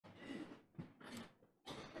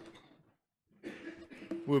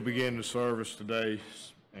We'll begin the service today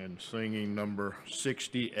and singing number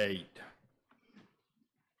 68.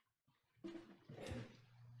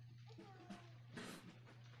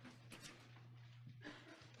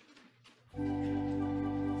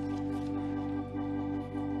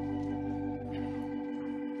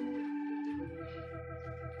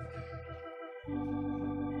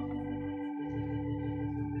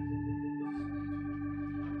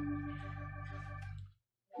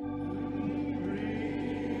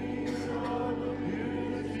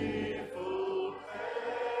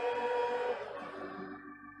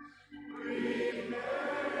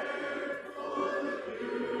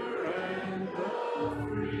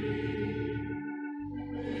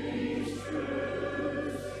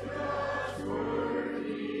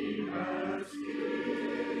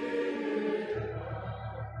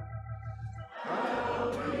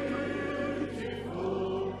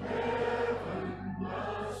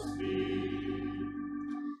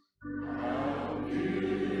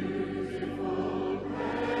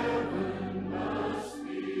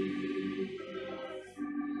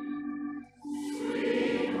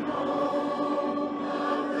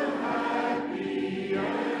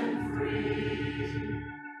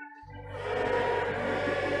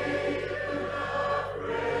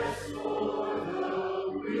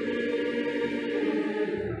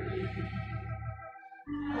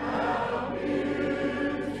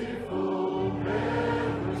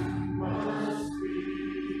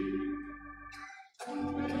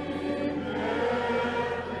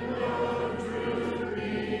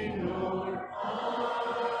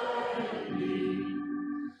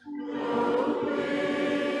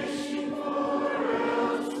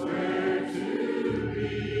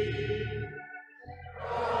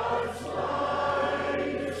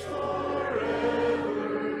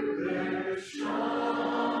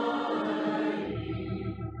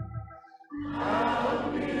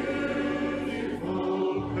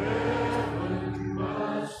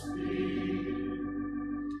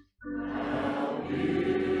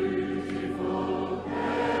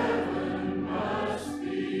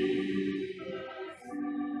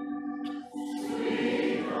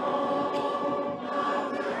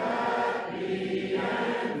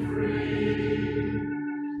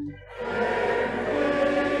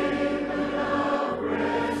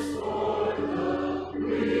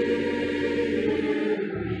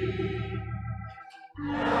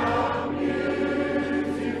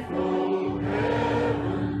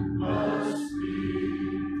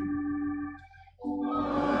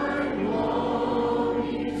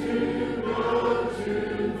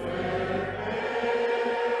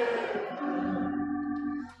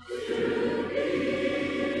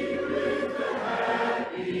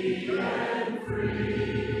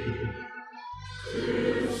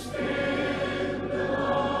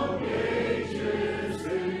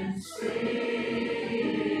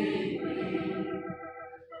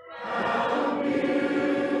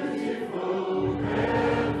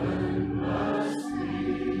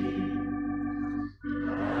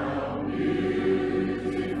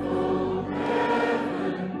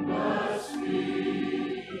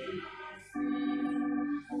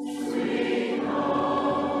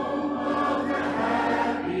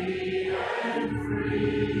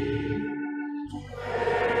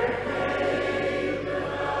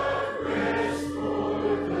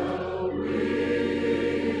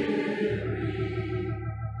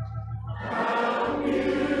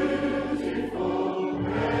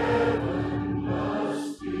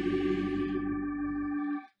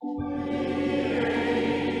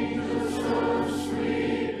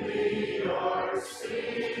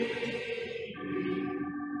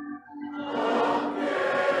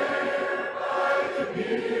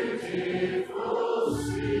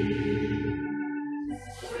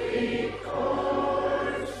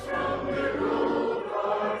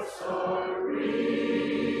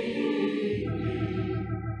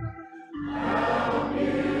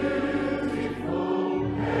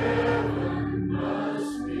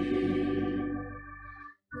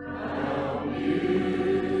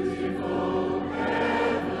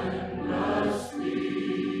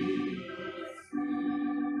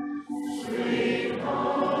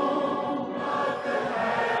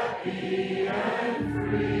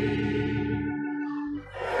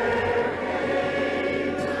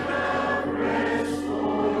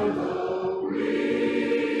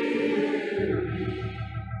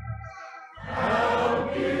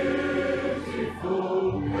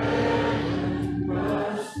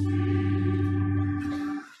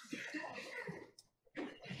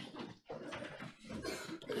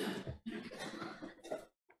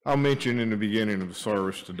 I'll mention in the beginning of the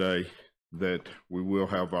service today that we will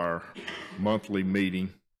have our monthly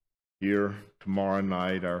meeting here tomorrow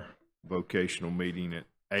night, our vocational meeting at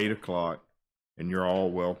 8 o'clock, and you're all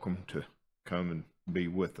welcome to come and be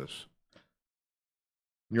with us.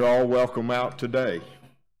 You're all welcome out today.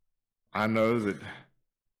 I know that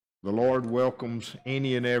the Lord welcomes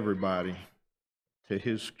any and everybody to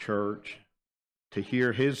His church to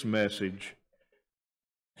hear His message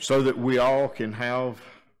so that we all can have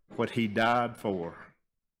what He died for,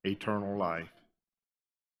 eternal life.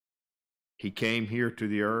 He came here to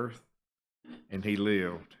the earth and He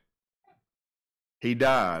lived. He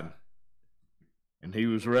died and He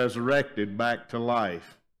was resurrected back to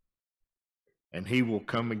life, and He will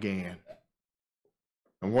come again.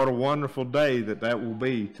 And what a wonderful day that will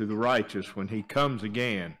be to the righteous when He comes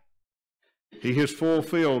again. He has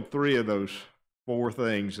fulfilled 3 of those 4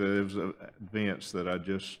 things, those events that I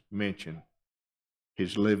just mentioned.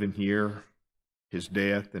 His living here, His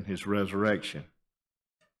death, and His resurrection.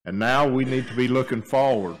 And now we need to be looking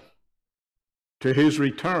forward to His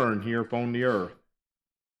return here upon the earth.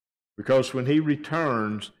 Because when He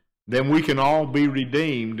returns, then we can all be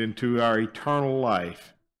redeemed into our eternal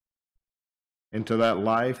life, into that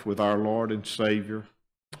life with our Lord and Savior,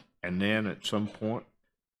 and then at some point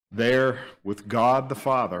there with God the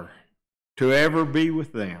Father, to ever be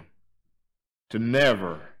with them, to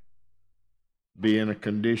never be in a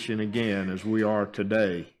condition again as we are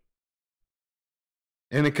today,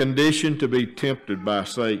 in a condition to be tempted by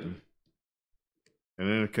Satan, and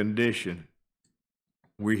in a condition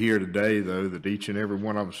we're here today, though, that each and every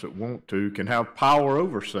one of us that want to can have power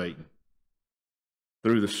over Satan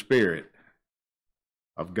through the Spirit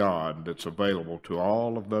of God that's available to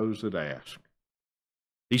all of those that ask.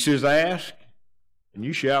 He says, ask, and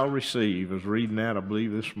you shall receive. I was reading that, I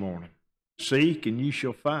believe, this morning. Seek, and you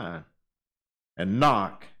shall find. And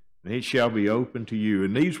knock, and it shall be open to you.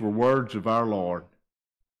 And these were words of our Lord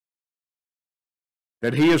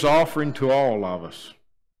that He is offering to all of us.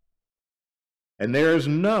 And there is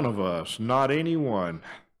none of us, not anyone,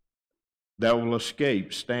 that will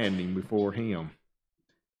escape standing before Him.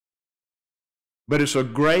 But it's a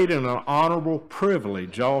great and an honorable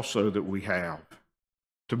privilege also that we have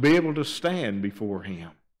to be able to stand before Him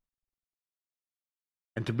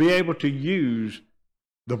and to be able to use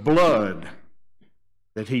the blood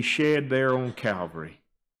that He shed there on Calvary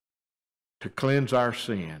to cleanse our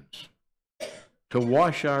sins, to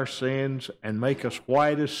wash our sins and make us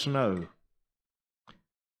white as snow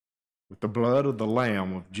with the blood of the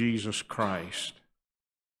Lamb of Jesus Christ.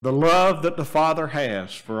 The love that the Father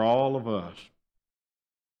has for all of us,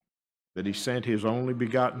 that He sent His only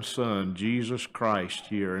begotten Son, Jesus Christ,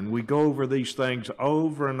 here. And we go over these things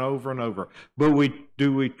over and over and over. But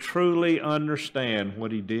do we truly understand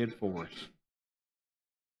what He did for us?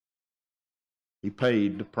 He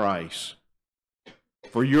paid the price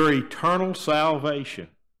for your eternal salvation.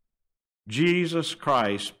 Jesus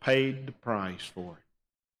Christ paid the price for it.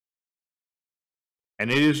 And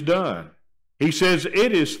it is done. He says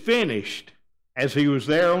it is finished as He was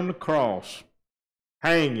there on the cross,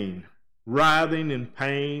 hanging, writhing in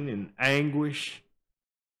pain and anguish,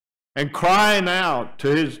 and crying out to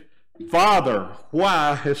His Father,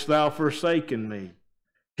 why hast Thou forsaken me?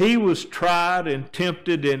 He was tried and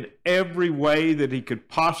tempted in every way that He could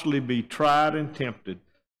possibly be tried and tempted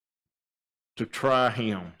to try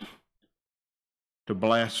Him, to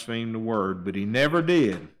blaspheme the Word, but He never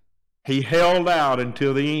did. He held out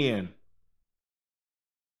until the end.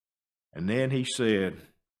 And then He said,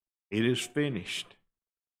 it is finished.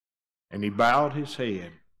 And He bowed His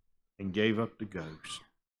head and gave up the ghost.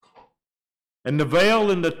 And the veil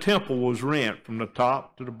in the temple was rent from the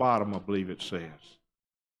top to the bottom, I believe it says.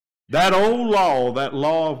 That old law, that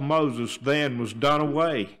law of Moses then was done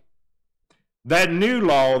away. That new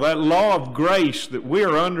law, that law of grace that we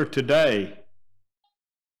are under today,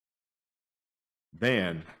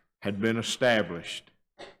 then had been established.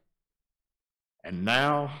 And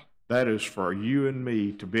now that is for you and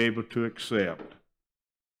me to be able to accept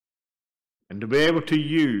and to be able to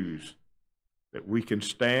use, that we can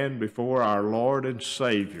stand before our Lord and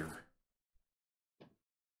Savior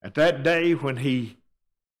at that day when He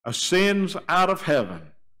ascends out of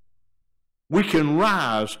heaven. We can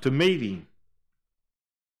rise to meet Him,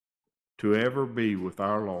 to ever be with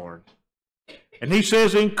our Lord. And He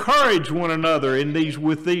says, encourage one another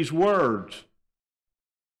with these words.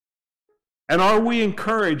 And are we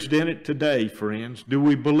encouraged in it today, friends? Do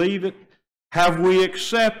we believe it? Have we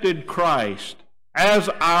accepted Christ as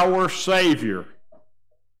our Savior?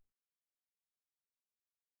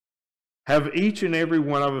 Have each and every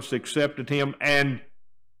one of us accepted Him and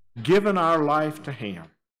given our life to Him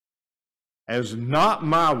as not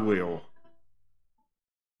my will,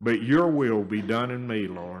 but your will be done in me,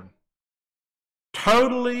 Lord.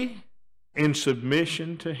 Totally in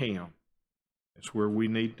submission to him. That's where we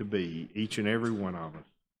need to be, each and every one of us.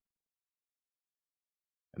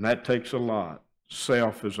 And that takes a lot.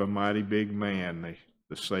 Self is a mighty big man,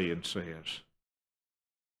 the saying says.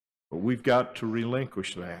 But we've got to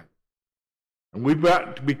relinquish that. And we've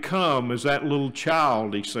got to become as that little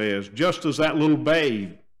child, he says, just as that little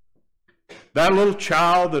babe. That little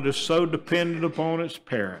child that is so dependent upon its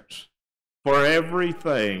parents for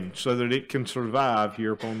everything so that it can survive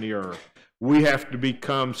here upon the earth. We have to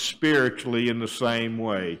become spiritually in the same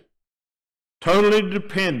way. Totally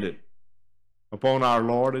dependent upon our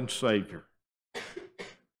Lord and Savior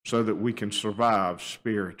so that we can survive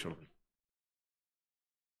spiritually.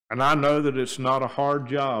 And I know that it's not a hard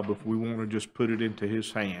job if we want to just put it into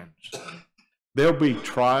his hands. There'll be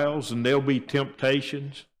trials and there'll be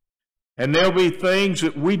temptations and there'll be things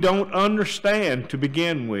that we don't understand to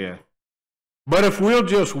begin with. But if we'll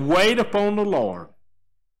just wait upon the Lord,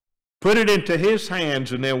 put it into his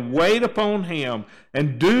hands and then wait upon him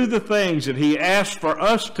and do the things that he asks for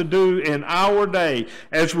us to do in our day.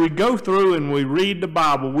 As we go through and we read the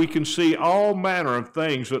Bible, we can see all manner of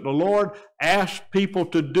things that the Lord asked people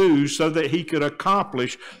to do so that he could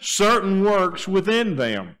accomplish certain works within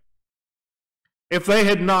them. If they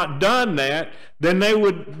had not done that, then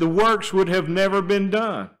the works would have never been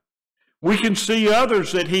done. We can see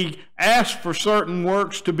others that he asked for certain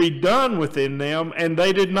works to be done within them, and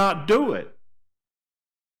they did not do it.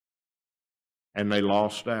 And they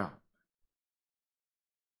lost out.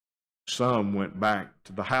 Some went back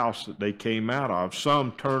to the house that they came out of.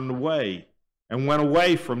 Some turned away and went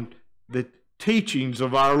away from the teachings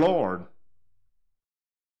of our Lord.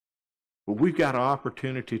 But we've got an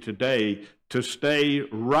opportunity today to stay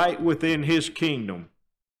right within his kingdom.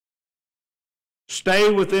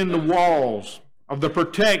 Stay within the walls of the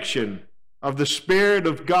protection of the Spirit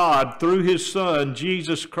of God through his Son,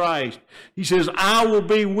 Jesus Christ. He says, I will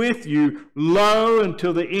be with you, lo,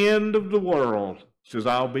 until the end of the world. He says,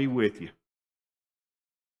 I'll be with you.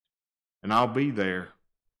 And I'll be there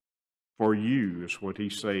for you, is what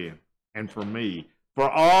he's saying, and for me. For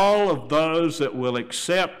all of those that will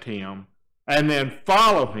accept him and then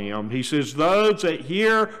follow him. He says, those that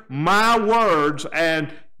hear my words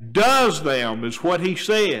and does them, is what he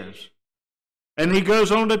says. And he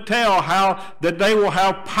goes on to tell how that they will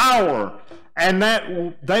have power and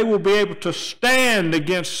that they will be able to stand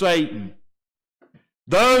against Satan.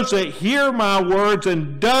 Those that hear my words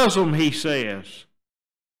and does them, he says.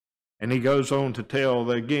 And he goes on to tell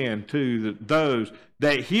again, too, that those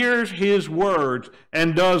that hears his words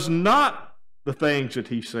and does not the things that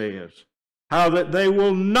he says, how that they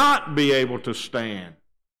will not be able to stand.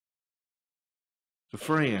 So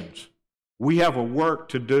friends, we have a work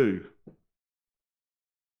to do.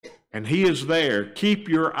 And he is there. Keep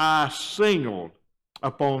your eye singled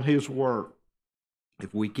upon his work.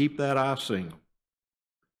 If we keep that eye singled,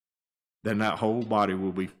 then that whole body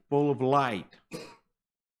will be full of light,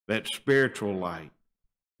 that spiritual light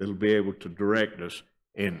that'll be able to direct us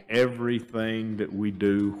in everything that we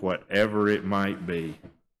do, whatever it might be.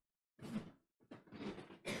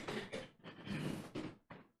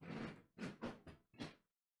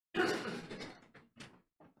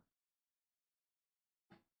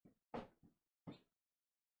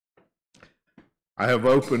 I have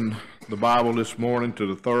opened the Bible this morning to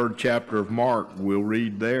the 3rd chapter of Mark. We'll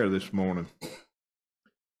read there this morning.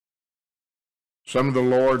 Some of the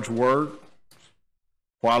Lord's word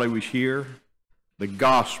while he was here, the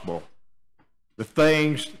gospel, the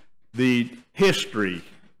things, the history,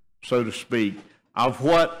 so to speak, of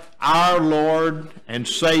what our Lord and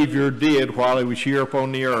Savior did while he was here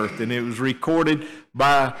upon the earth. And it was recorded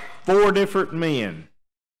by 4 different men,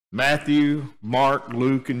 Matthew, Mark,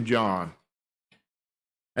 Luke, and John.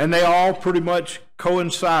 And they all pretty much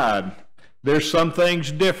coincide. There's some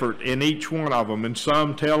things different in each one of them, and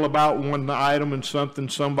some tell about one item and something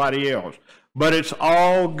somebody else. But it's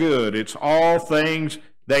all good. It's all things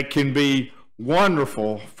that can be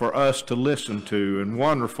wonderful for us to listen to and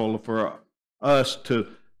wonderful for us to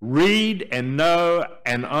read and know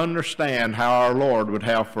and understand how our Lord would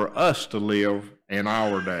have for us to live in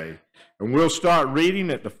our day. And we'll start reading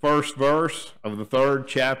at the first verse of the 3rd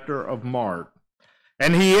chapter of Mark.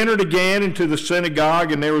 And he entered again into the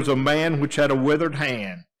synagogue, and there was a man which had a withered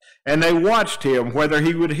hand. And they watched him whether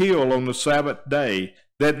he would heal on the Sabbath day,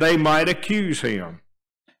 that they might accuse him.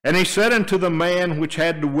 And he said unto the man which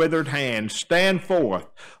had the withered hand, Stand forth.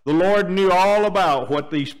 The Lord knew all about what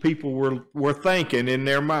these people were thinking in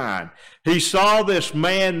their mind. He saw this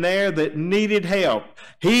man there that needed help.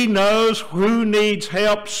 He knows who needs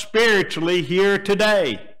help spiritually here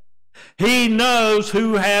today. He knows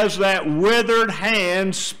who has that withered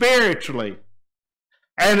hand spiritually.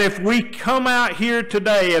 And if we come out here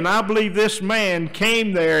today, and I believe this man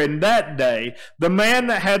came there in that day, the man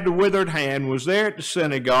that had the withered hand was there at the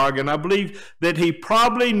synagogue, and I believe that he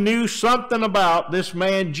probably knew something about this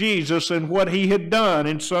man Jesus and what he had done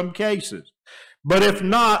in some cases. But if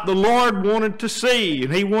not, the Lord wanted to see,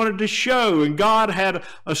 and he wanted to show, and God had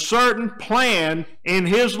a certain plan in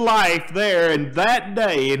his life there in that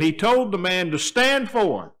day, and he told the man to stand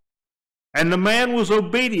forth. And the man was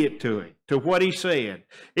obedient to it, to what he said,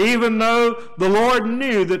 even though the Lord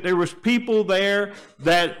knew that there was people there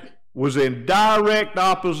that was in direct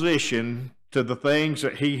opposition to the things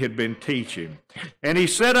that he had been teaching. And he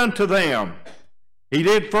said unto them, he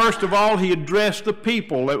did first of all, he addressed the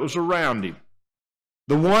people that was around him.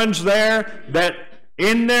 The ones there that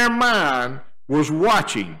in their mind was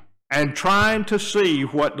watching and trying to see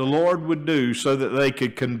what the Lord would do so that they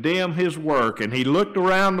could condemn his work. And he looked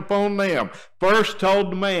around upon them. First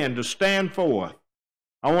told the man to stand forth.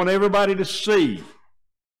 I want everybody to see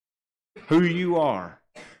who you are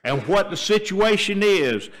and what the situation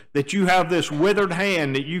is, that you have this withered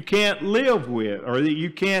hand that you can't live with, or that you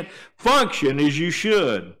can't function as you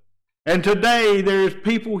should. And today there's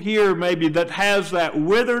people here maybe that has that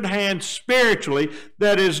withered hand spiritually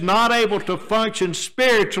that is not able to function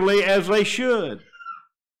spiritually as they should.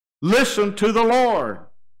 Listen to the Lord.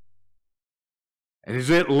 And is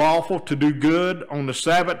it lawful to do good on the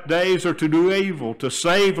Sabbath days or to do evil, to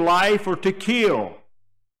save life or to kill?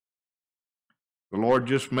 The Lord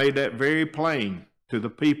just made that very plain to the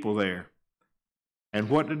people there. And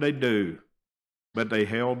what did they do? But they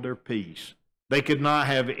held their peace. They could not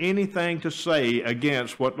have anything to say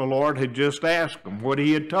against what the Lord had just asked them, what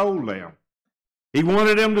he had told them. He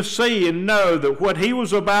wanted them to see and know that what he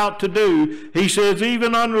was about to do, he says,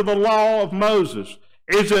 even under the law of Moses,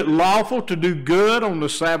 is it lawful to do good on the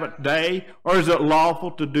Sabbath day, or is it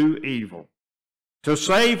lawful to do evil? To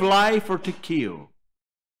save life or to kill?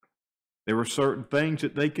 There were certain things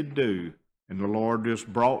that they could do, and the Lord just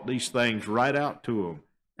brought these things right out to them.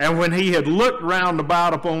 And when he had looked round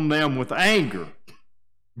about upon them with anger,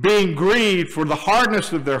 being grieved for the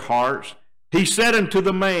hardness of their hearts, he said unto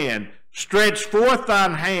the man, stretch forth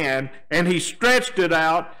thine hand. And he stretched it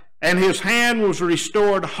out, and his hand was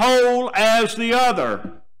restored whole as the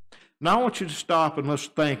other. Now I want you to stop and let's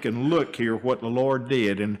think and look here what the Lord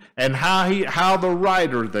did, and how the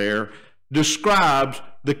writer there describes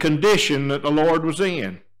the condition that the Lord was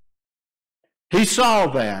in. He saw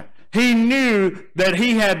that. He knew that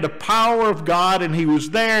he had the power of God, and he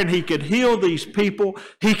was there, and he could heal these people.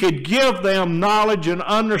 He could give them knowledge and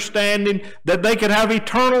understanding that they could have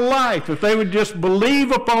eternal life if they would just believe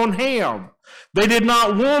upon him. They did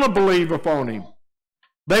not want to believe upon him.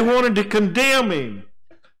 They wanted to condemn him.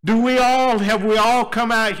 Have we all come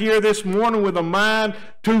out here this morning with a mind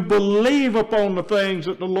to believe upon the things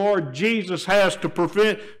that the Lord Jesus has to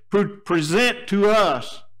present to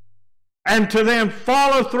us? And to then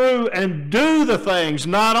follow through and do the things,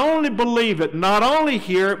 not only believe it, not only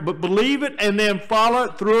hear it, but believe it and then follow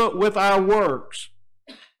it through it with our works.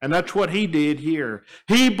 And that's what he did here.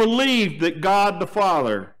 He believed that God the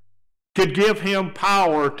Father could give him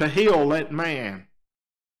power to heal that man.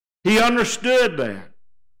 He understood that.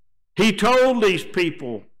 He told these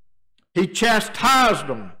people, he chastised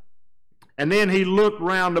them, and then he looked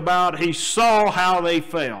round about, he saw how they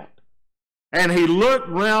felt. And he looked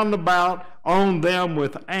round about on them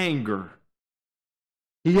with anger.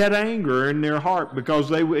 He had anger in their heart because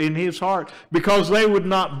they would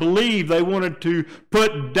not believe. They wanted to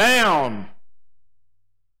put down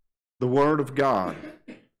the word of God.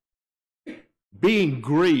 Being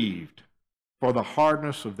grieved for the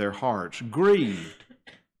hardness of their hearts. Grieved.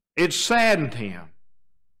 It saddened him.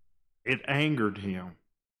 It angered him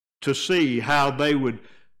to see how they would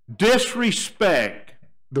disrespect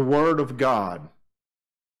the word of God.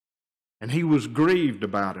 And he was grieved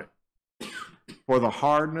about it for the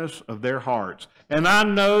hardness of their hearts. And I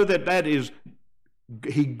know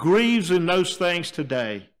he grieves in those things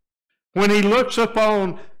today. When he looks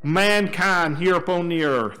upon mankind here upon the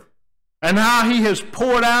earth, and how he has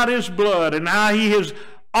poured out his blood, and how he has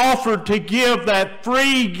offered to give that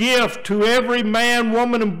free gift to every man,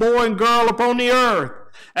 woman, and boy and girl upon the earth.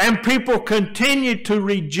 And people continue to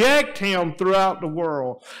reject him throughout the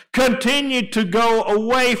world, continue to go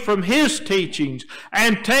away from his teachings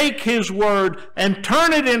and take his word and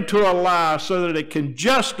turn it into a lie so that it can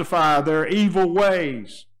justify their evil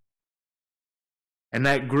ways. And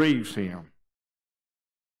that grieves him.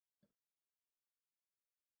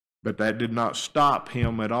 But that did not stop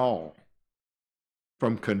him at all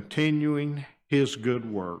from continuing his good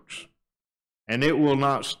works. And it will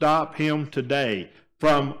not stop him today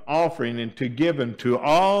from offering and to giving to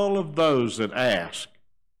all of those that ask,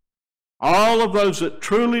 all of those that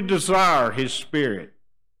truly desire his Spirit,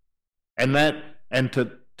 and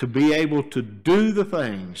to be able to do the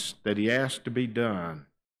things that he asked to be done.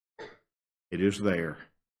 It is there.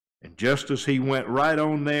 And just as he went right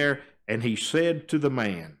on there, and he said to the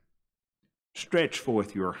man, stretch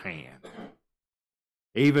forth your hand.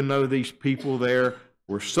 Even though these people there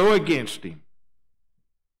were so against him,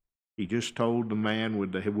 he just told the man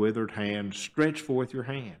with the withered hand, stretch forth your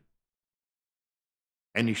hand.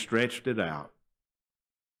 And he stretched it out.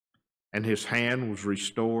 And his hand was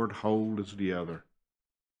restored whole as the other.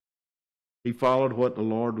 He followed what the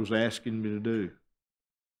Lord was asking me to do.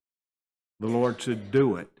 The Lord said,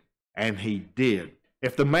 do it. And he did.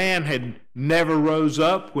 If the man had never rose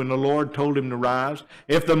up when the Lord told him to rise,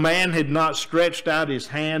 if the man had not stretched out his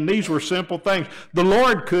hand, these were simple things. The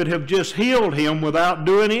Lord could have just healed him without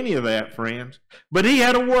doing any of that, friends. But he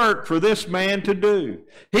had a work for this man to do.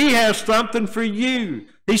 He has something for you.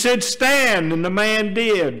 He said, stand, and the man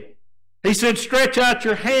did. He said, stretch out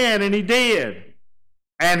your hand, and he did.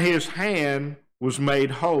 And his hand was made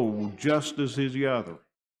whole just as his other.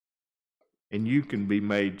 And you can be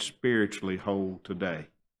made spiritually whole today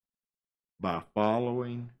by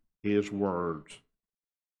following his words.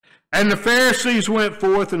 And the Pharisees went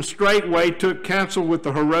forth and straightway took counsel with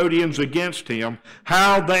the Herodians against him,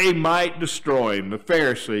 how they might destroy him. The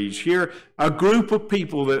Pharisees, here a group of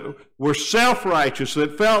people that were self-righteous,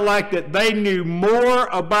 that felt like that they knew more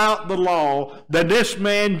about the law than this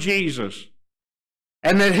man Jesus,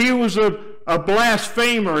 and that he was a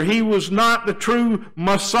blasphemer. He was not the true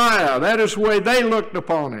Messiah. That is the way they looked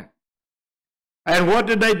upon it. And what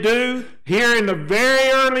did they do? Here in the very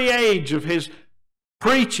early age of his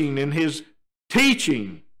preaching and his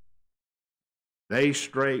teaching, they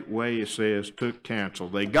straightway, it says, took counsel.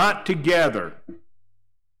 They got together,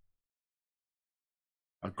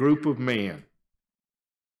 a group of men,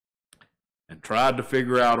 and tried to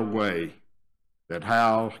figure out a way that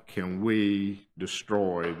how can we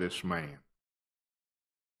destroy this man.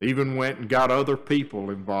 Even went and got other people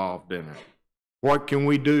involved in it. What can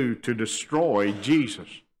we do to destroy Jesus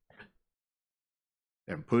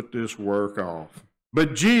and put this work off?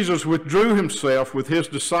 But Jesus withdrew himself with his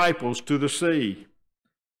disciples to the sea,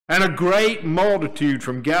 and a great multitude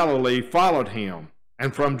from Galilee followed him,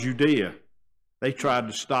 and from Judea. They tried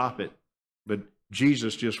to stop it, but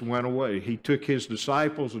Jesus just went away. He took his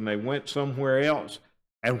disciples and they went somewhere else.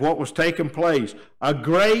 And what was taking place? A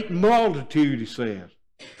great multitude, he says,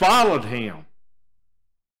 followed him.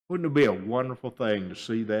 Wouldn't it be a wonderful thing to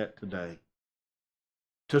see that today?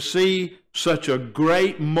 To see such a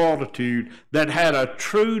great multitude that had a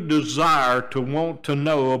true desire to want to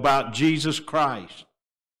know about Jesus Christ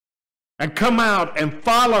and come out and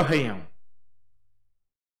follow him.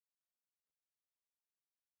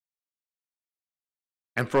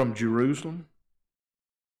 And from Jerusalem,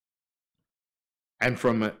 and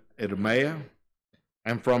from Idumea,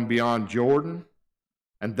 and from beyond Jordan,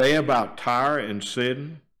 and they about Tyre and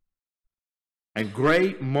Sidon, and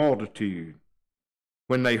great multitude,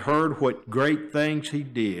 when they heard what great things he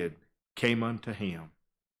did, came unto him.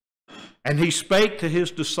 And he spake to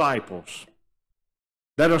his disciples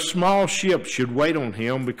that a small ship should wait on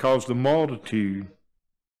him because the multitude,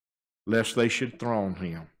 lest they should throng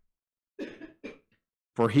him.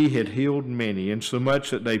 For he had healed many, insomuch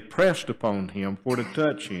that they pressed upon him for to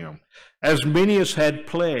touch him. As many as had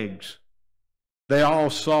plagues, they all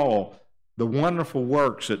saw the wonderful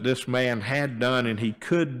works that this man had done and he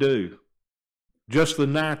could do, just the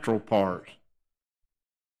natural parts,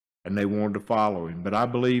 and they wanted to follow him. But I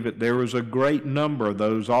believe that there was a great number of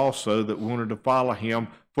those also that wanted to follow him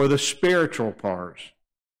for the spiritual parts.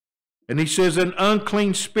 And he says, and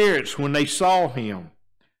unclean spirits, when they saw him,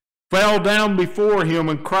 fell down before him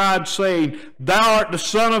and cried, saying, Thou art the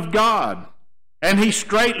Son of God. And he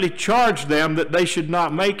straitly charged them that they should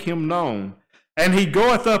not make him known. And he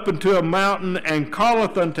goeth up into a mountain and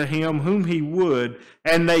calleth unto him whom he would,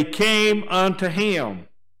 and they came unto him.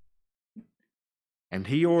 And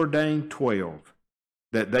he ordained 12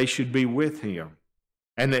 that they should be with him,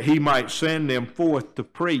 and that he might send them forth to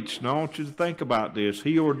preach. Now I want you to think about this.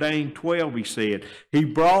 He ordained 12, he said. He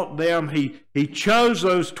brought them, he chose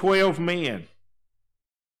those 12 men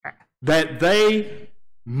that they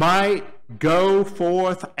might go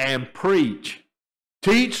forth and preach.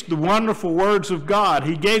 Teach the wonderful words of God.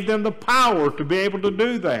 He gave them the power to be able to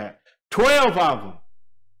do that. 12 of them.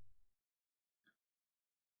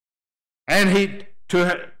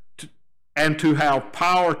 And to have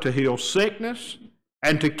power to heal sickness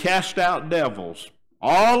and to cast out devils.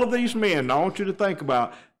 All of these men, I want you to think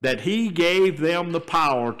about that he gave them the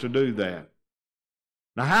power to do that.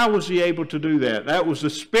 Now, how was he able to do that? That was the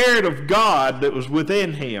Spirit of God that was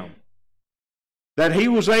within him. That he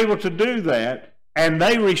was able to do that, and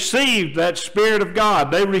they received that Spirit of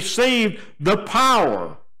God. They received the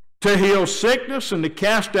power to heal sickness and to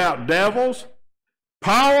cast out devils,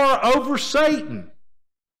 power over Satan.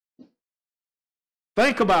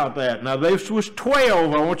 Think about that. Now, this was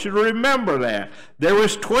 12. I want you to remember that. There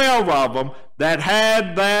was 12 of them that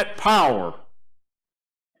had that power.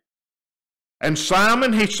 And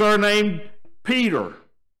Simon, he surnamed Peter,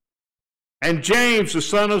 and James, the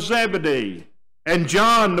son of Zebedee, and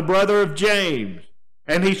John, the brother of James,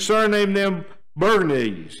 and he surnamed them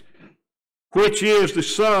Boanerges, which is the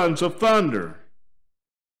sons of thunder,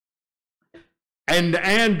 and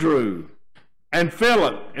Andrew, and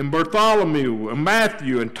Philip, and Bartholomew, and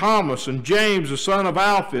Matthew, and Thomas, and James, the son of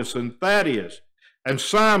Alphaeus, and Thaddeus, and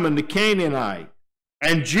Simon the Canaanite,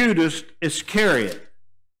 and Judas Iscariot,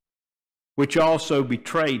 which also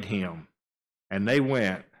betrayed him. And they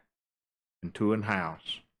went into an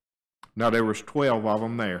house. Now there was 12 of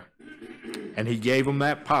them there, and he gave them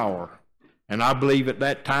that power. And I believe at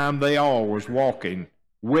that time they all was walking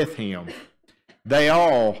with him. They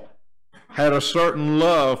all had a certain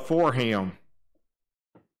love for him,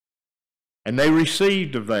 and they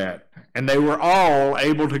received of that. And they were all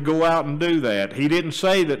able to go out and do that. He didn't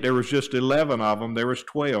say that there was just 11 of them. There was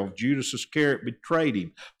 12. Judas Iscariot betrayed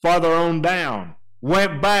him. Farther on down,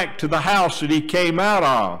 went back to the house that he came out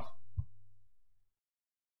of.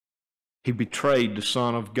 He betrayed the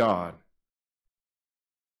Son of God.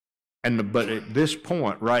 But at this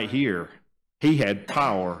point right here, he had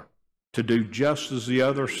power to do just as the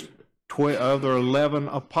other 11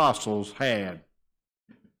 apostles had.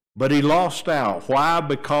 But he lost out. Why?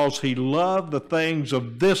 Because he loved the things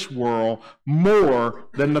of this world more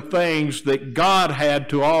than the things that God had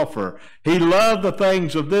to offer. He loved the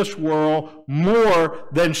things of this world more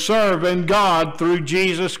than serving God through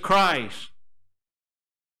Jesus Christ.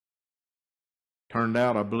 Turned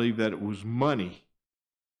out, I believe that it was money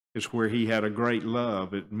is where he had a great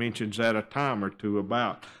love. It mentions that a time or two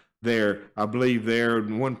about there. I believe there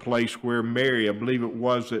in one place where Mary, I believe it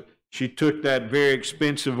was that she took that very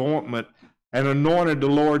expensive ointment and anointed the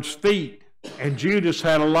Lord's feet. And Judas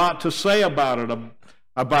had a lot to say about it,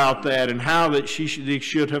 about that, and how that she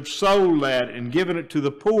should have sold that and given it to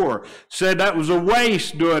the poor. Said that was a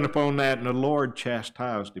waste doing upon that, and the Lord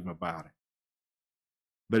chastised him about it.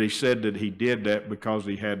 But he said that he did that because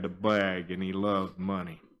he had to bag and he loved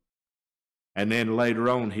money. And then later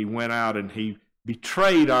on he went out and he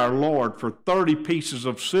betrayed our Lord for 30 pieces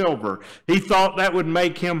of silver. He thought that would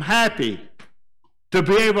make him happy to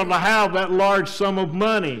be able to have that large sum of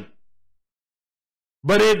money.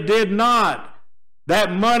 But it did not.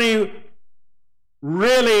 That money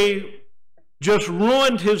really just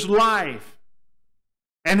ruined his life.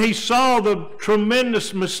 And he saw the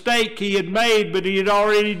tremendous mistake he had made, but he had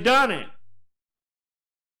already done it.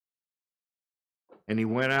 And he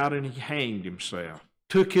went out and he hanged himself,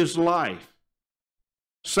 took his life.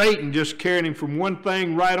 Satan just carried him from one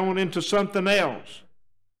thing right on into something else.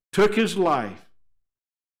 Took his life.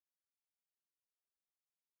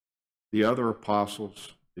 The other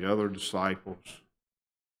apostles, the other disciples,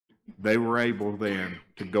 they were able then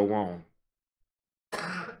to go on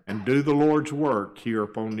and do the Lord's work here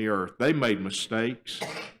upon the earth. They made mistakes,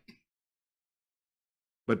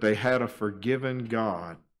 but they had a forgiven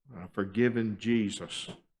God, a forgiven Jesus.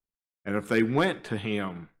 And if they went to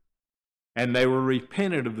him, and they were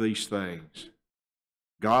repentant of these things,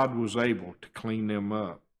 God was able to clean them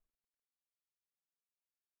up.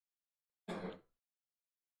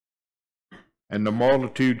 And the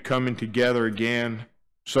multitude coming together again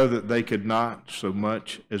so that they could not so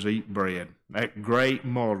much as eat bread. That great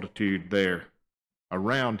multitude there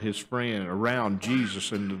around his friend, around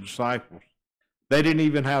Jesus and the disciples. They didn't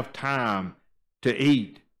even have time to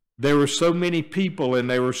eat. There were so many people, and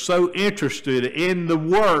they were so interested in the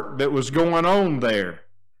work that was going on there.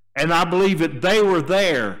 And I believe that they were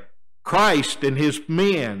there, Christ and his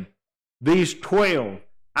men, these 12.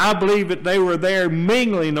 I believe that they were there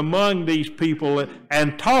mingling among these people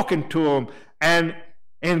and talking to them and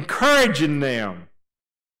encouraging them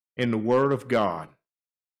in the Word of God.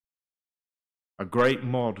 A great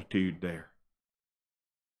multitude there.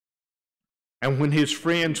 And when his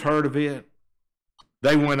friends heard of it,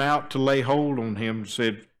 they went out to lay hold on him and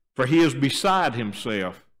said, for he is beside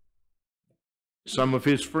himself. Some of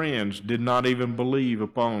his friends did not even believe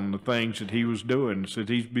upon the things that he was doing and said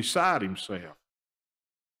he's beside himself.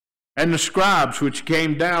 And the scribes which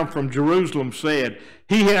came down from Jerusalem said,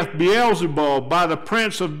 He hath Beelzebub, by the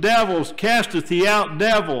prince of devils casteth he out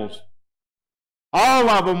devils. All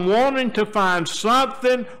of them wanting to find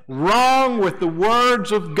something wrong with the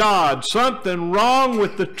words of God, something wrong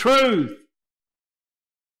with the truth.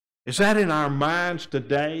 Is that in our minds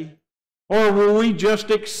today? Or will we just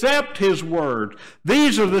accept His word?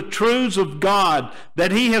 These are the truths of God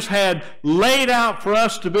that He has had laid out for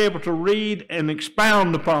us to be able to read and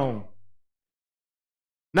expound upon.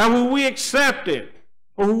 Now, will we accept it?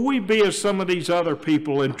 Or will we be as some of these other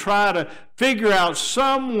people and try to figure out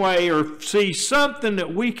some way or see something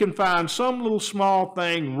that we can find, some little small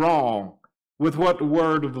thing wrong with what the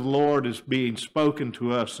word of the Lord is being spoken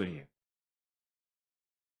to us in?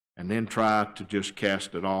 And then try to just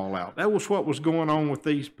cast it all out. That was what was going on with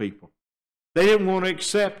these people. They didn't want to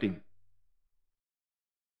accept Him.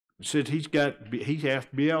 They said he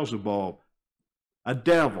hath Beelzebub, a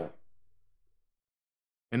devil.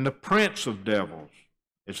 And the prince of devils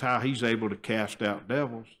is how he's able to cast out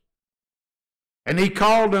devils. And He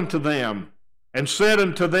called unto them and said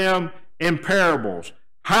unto them in parables,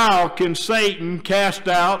 How can Satan cast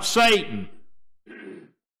out Satan?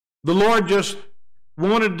 The Lord just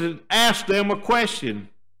wanted to ask them a question.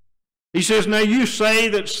 He says, now you say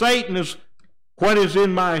that Satan is what is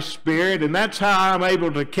in my spirit, and that's how I'm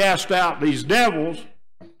able to cast out these devils.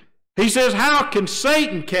 He says, how can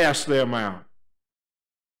Satan cast them out?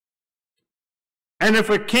 And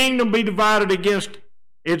if a kingdom be divided against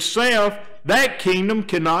itself, that kingdom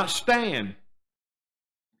cannot stand.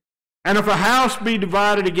 And if a house be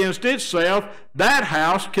divided against itself, that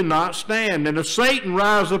house cannot stand. And if Satan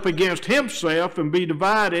rise up against himself and be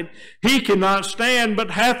divided, he cannot stand,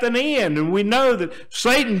 but hath an end. And we know that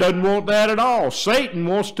Satan doesn't want that at all. Satan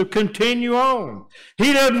wants to continue on.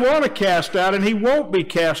 He doesn't want to cast out, and he won't be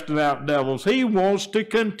casting out devils. He wants to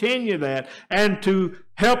continue that and to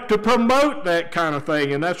help to promote that kind of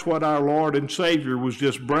thing. And that's what our Lord and Savior was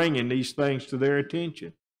just bringing these things to their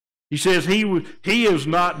attention. He says he is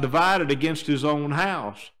not divided against his own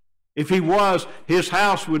house. If he was, his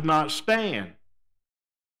house would not stand.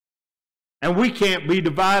 And we can't be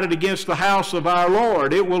divided against the house of our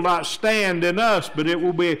Lord. It will not stand in us, but it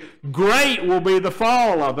will be great will be the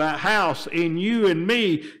fall of that house in you and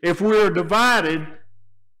me if we are divided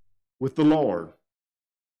with the Lord.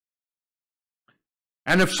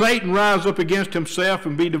 And if Satan rise up against himself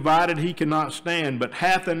and be divided, he cannot stand, but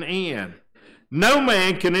hath an end. No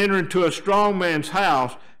man can enter into a strong man's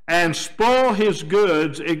house and spoil his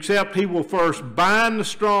goods, except he will first bind the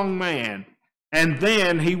strong man, and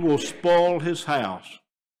then he will spoil his house.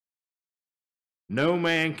 No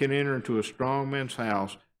man can enter into a strong man's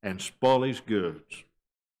house and spoil his goods.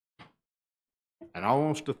 And I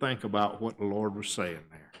want us to think about what the Lord was saying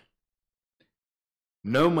there.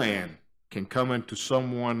 No man can come into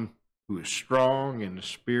someone who is strong in the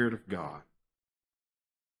Spirit of God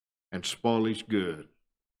and spoil his good,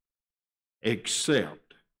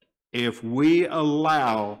 except if we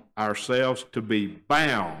allow ourselves to be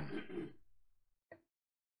bound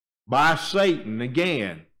by Satan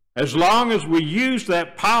again. As long as we use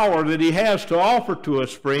that power that he has to offer to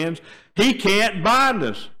us, friends, he can't bind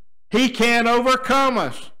us. He can't overcome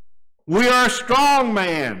us. We are a strong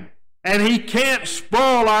man, and he can't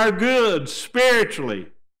spoil our goods spiritually.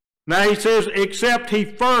 Now he says, except he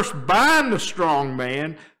first bind the strong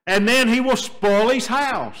man, and then he will spoil his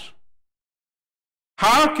house.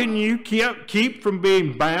 How can you keep from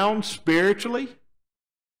being bound spiritually?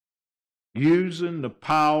 Using the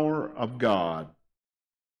power of God.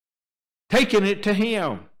 Taking it to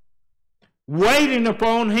him. Waiting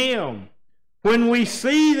upon him. When we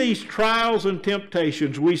see these trials and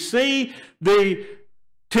temptations, we see the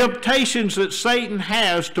temptations that Satan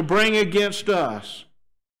has to bring against us.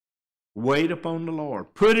 Wait upon the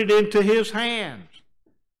Lord. Put it into his hands.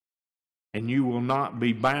 And you will not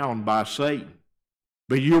be bound by Satan,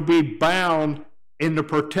 but you'll be bound in the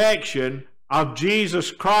protection of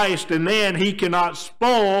Jesus Christ, and then he cannot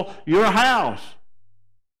spoil your house.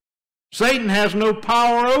 Satan has no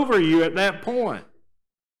power over you at that point.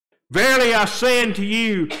 Verily I say unto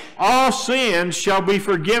you, all sins shall be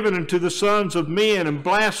forgiven unto the sons of men, and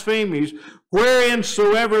blasphemies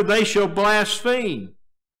whereinsoever they shall blaspheme.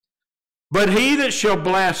 But he that shall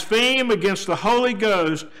blaspheme against the Holy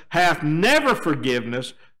Ghost hath never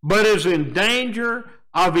forgiveness, but is in danger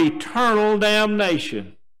of eternal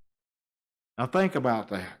damnation. Now think about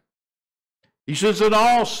that. He says that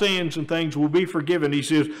all sins and things will be forgiven. He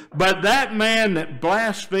says, but that man that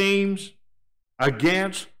blasphemes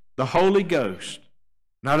against the Holy Ghost.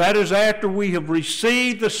 Now that is after we have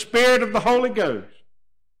received the Spirit of the Holy Ghost.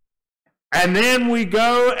 And then we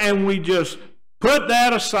go and we just put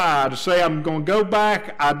that aside to say, I'm going to go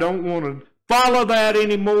back. I don't want to follow that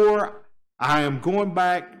anymore. I am going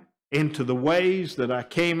back into the ways that I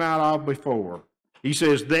came out of before. He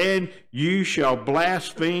says, then you shall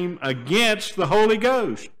blaspheme against the Holy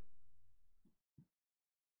Ghost.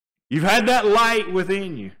 You've had that light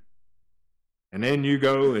within you. And then you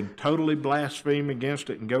go and totally blaspheme against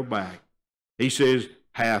it and go back. He says,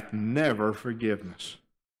 hath never forgiveness,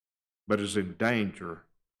 but is in danger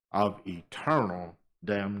of eternal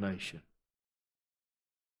damnation.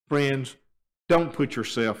 Friends, don't put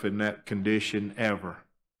yourself in that condition ever.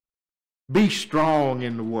 Be strong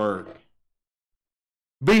in the work.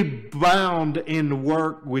 Be bound in the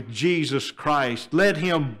work with Jesus Christ. Let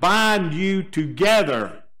Him bind you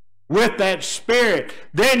together with that Spirit.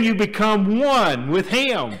 Then you become one with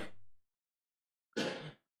Him.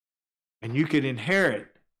 And you can inherit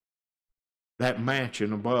that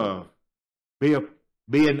mansion above. Be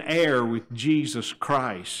an heir with Jesus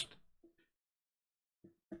Christ.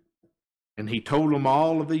 And He told them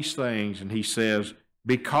all of these things, and He says,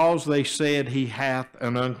 because they said he hath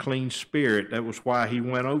an unclean spirit. That was why He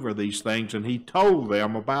went over these things, and He told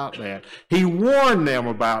them about that. He warned them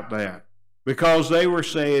about that, because they were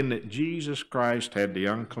saying that Jesus Christ had the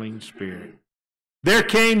unclean spirit. There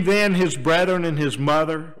came then his brethren and his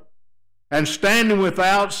mother, and standing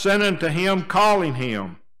without sent unto him, calling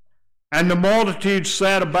him. And the multitude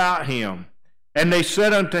sat about him. And they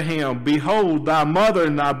said unto him, behold, thy mother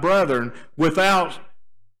and thy brethren without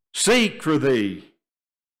seek for thee.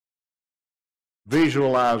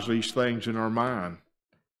 Visualize these things in our mind.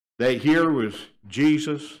 That here was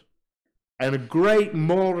Jesus and a great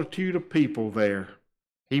multitude of people there.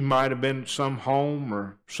 He might have been at some home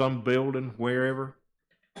or some building, wherever.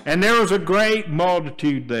 And there was a great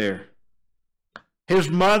multitude there. His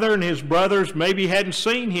mother and his brothers maybe hadn't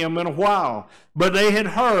seen him in a while, but they had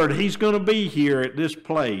heard he's going to be here at this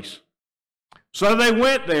place. So they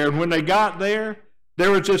went there, and when they got there,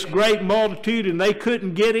 there was this great multitude, and they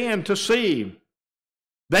couldn't get in to see him.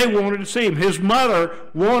 They wanted to see him. His mother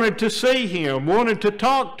wanted to see him, wanted to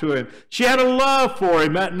talk to him. She had a love for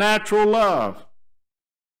him, that natural love.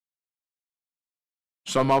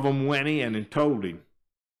 Some of them went in and told him,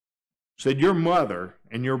 said, your mother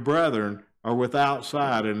and your brethren are without,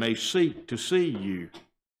 and they seek to see you.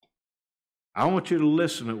 I want you to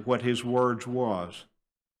listen to what his words was,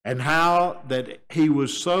 and how that he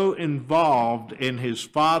was so involved in his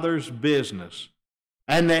Father's business,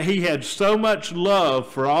 and that he had so much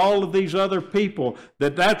love for all of these other people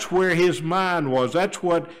that that's where his mind was. That's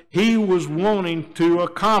what he was wanting to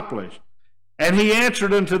accomplish. And he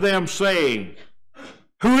answered unto them, saying,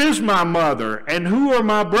 who is my mother, and who are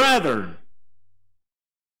my brethren?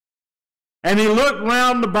 And he looked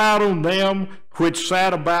round about on them which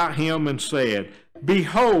sat about him, and said,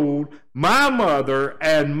 behold, my mother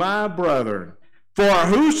and my brethren. For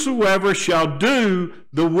whosoever shall do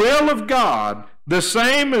the will of God, the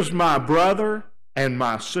same as my brother and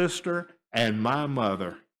my sister and my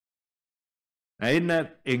mother. Now, isn't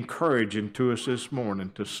that encouraging to us this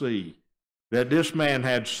morning to see that this man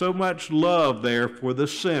had so much love there for the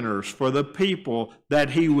sinners, for the people that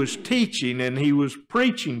he was teaching and he was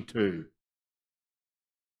preaching to,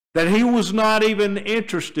 that he was not even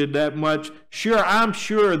interested that much. Sure, I'm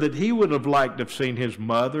sure that he would have liked to have seen his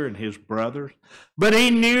mother and his brothers, but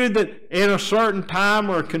he knew that in a certain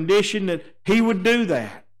time or condition that he would do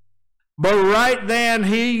that. But right then,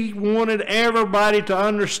 he wanted everybody to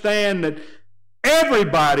understand that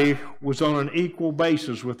everybody was on an equal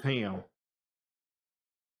basis with him,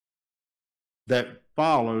 that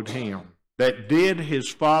followed him, that did his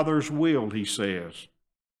Father's will, he says.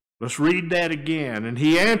 Let's read that again. And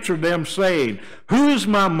he answered them, saying, who is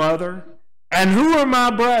my mother, and who are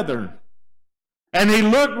my brethren? And he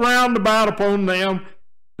looked round about upon them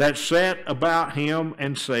that sat about him,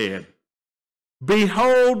 and said,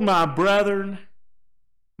 behold, my brethren,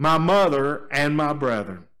 my mother, and my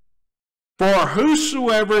brethren. For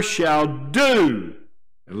whosoever shall do,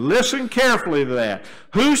 listen carefully to that,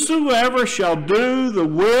 whosoever shall do the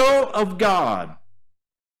will of God.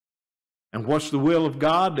 And what's the will of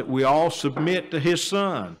God? That we all submit to His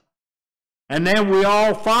Son. And then we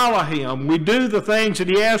all follow Him. We do the things that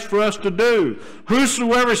He asked for us to do.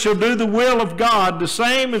 Whosoever shall do the will of God, the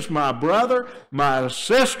same as my brother, my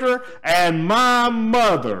sister, and my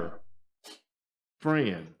mother.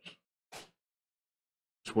 Friends.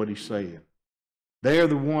 That's what He's saying. They're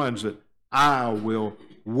the ones that I will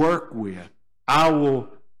work with. I will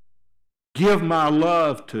give my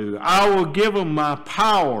love to. I will give them my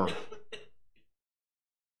power.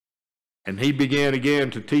 And he began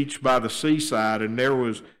again to teach by the seaside, and there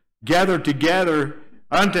was gathered together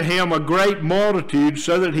unto him a great multitude,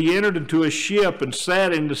 so that he entered into a ship and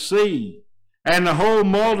sat in the sea. And the whole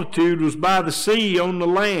multitude was by the sea on the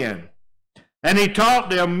land. And he taught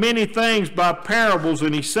them many things by parables,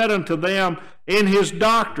 and he said unto them in his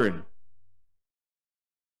doctrine,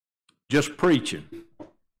 just preaching.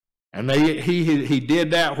 And he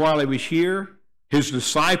did that while he was here. His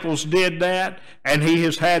disciples did that, and he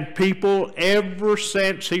has had people ever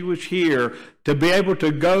since he was here to be able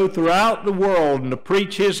to go throughout the world and to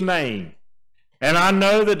preach his name. And I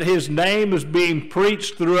know that his name is being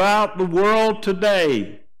preached throughout the world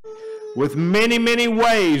today, with many, many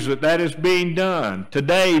ways that is being done.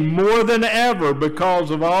 Today, more than ever,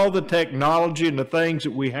 because of all the technology and the things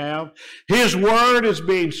that we have, his word is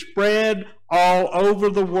being spread all over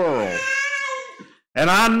the world. And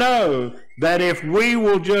I know that if we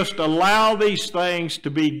will just allow these things to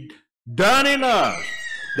be done in us,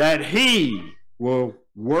 that he will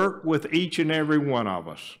work with each and every one of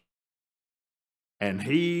us. And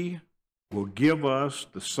he will give us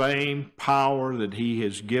the same power that he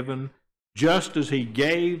has given. Just as he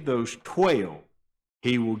gave those 12,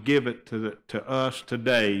 he will give it to us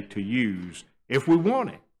today to use if we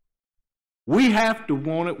want it. We have to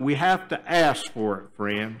want it. We have to ask for it,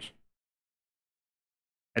 friends.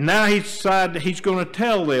 And now he decided that he's going to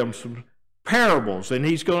tell them some parables, and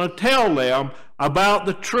he's going to tell them about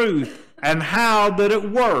the truth and how that it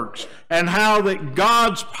works, and how that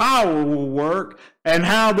God's power will work, and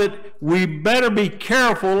how that we better be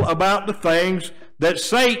careful about the things that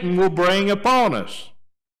Satan will bring upon us.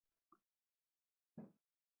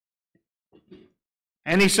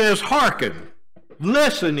 And he says, hearken.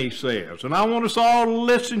 Listen, he says, and I want us all to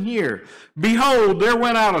listen here. Behold, there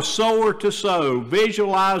went out a sower to sow.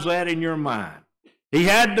 Visualize that in your mind. He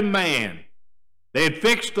had the man. They had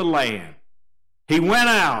fixed the land. He went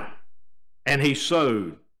out and he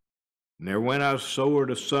sowed. And there went out a sower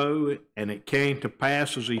to sow, and it came to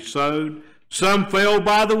pass as he sowed, some fell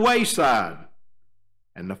by the wayside,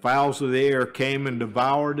 and the fowls of the air came and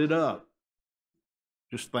devoured it up.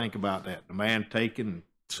 Just think about that. The man taking and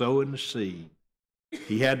sowing the seed.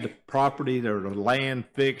 He had the property or the land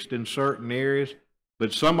fixed in certain areas,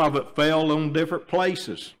 but some of it fell on different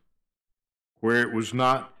places where it was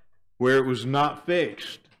not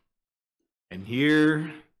fixed. And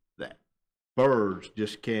here the birds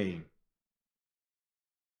just came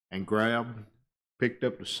and picked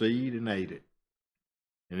up the seed and ate it.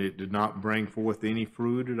 And it did not bring forth any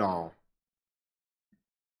fruit at all.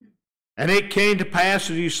 And it came to pass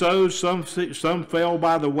as he sowed, some fell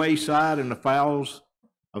by the wayside, and the fowls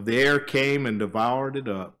of the air came and devoured it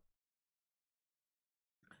up.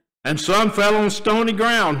 And some fell on stony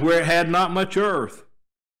ground where it had not much earth.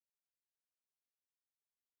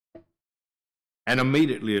 And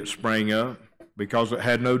immediately it sprang up, because it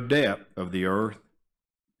had no depth of the earth.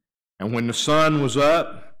 And when the sun was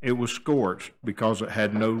up, it was scorched, because it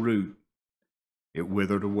had no root. It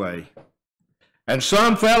withered away. And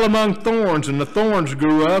some fell among thorns, and the thorns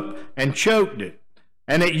grew up and choked it,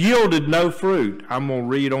 and it yielded no fruit. I'm going to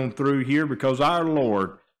read on through here, because our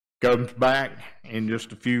Lord comes back in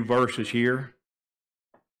just a few verses here,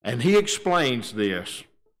 and he explains this.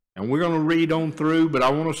 And we're going to read on through, but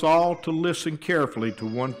I want us all to listen carefully to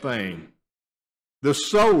one thing. The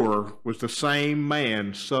sower was the same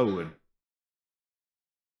man sowing.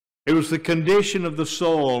 It was the condition of the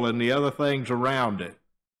soil and the other things around it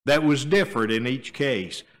that was different in each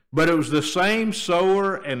case. But it was the same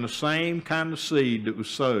sower and the same kind of seed that was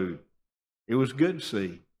sowed. It was good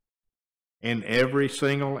seed in every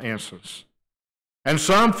single instance. And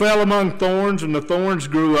some fell among thorns, and the thorns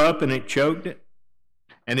grew up, and it choked it,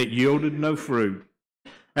 and it yielded no fruit.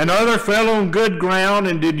 And other fell on good ground,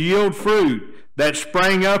 and did yield fruit, that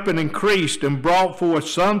sprang up and increased, and brought forth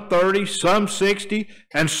some 30, some 60,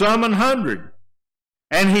 and some 100.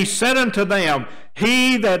 And he said unto them,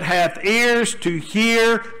 He that hath ears to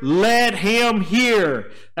hear, let him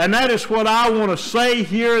hear. And that is what I want to say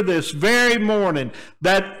here this very morning,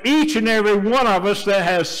 that each and every one of us that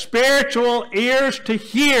has spiritual ears to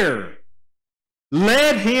hear,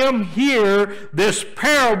 let him hear this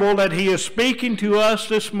parable that he is speaking to us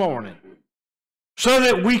this morning, so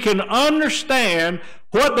that we can understand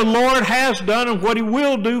what the Lord has done and what he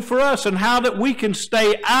will do for us, and how that we can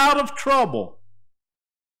stay out of trouble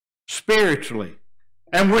spiritually.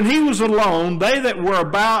 And when he was alone, they that were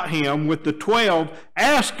about him with the 12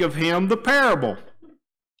 asked of him the parable.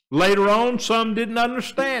 Later on, some didn't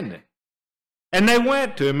understand it. And they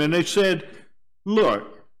went to him and they said,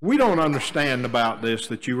 Look, we don't understand about this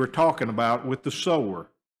that you were talking about with the sower.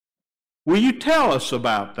 Will you tell us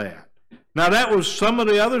about that? Now that was some of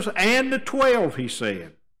the others and the 12, he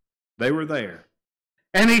said. They were there.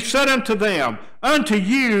 And he said unto them, Unto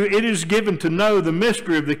you it is given to know the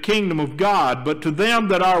mystery of the kingdom of God, but to them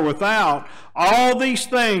that are without, all these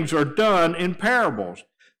things are done in parables,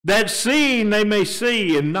 that seeing they may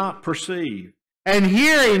see and not perceive, and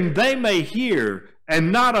hearing they may hear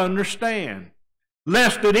and not understand,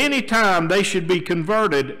 lest at any time they should be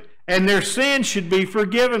converted, and their sins should be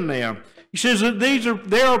forgiven them. He says that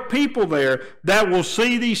there are people there that will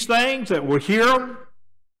see these things, that will hear them,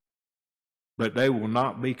 but they will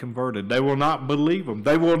not be converted. They will not believe them.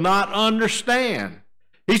 They will not understand.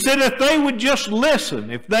 He said if they would just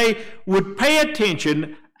listen, if they would pay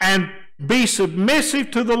attention and be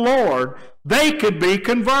submissive to the Lord, they could be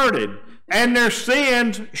converted, and their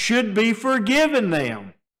sins should be forgiven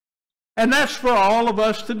them. And that's for all of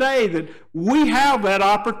us today, that we have that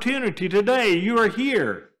opportunity today. You are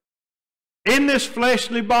here in this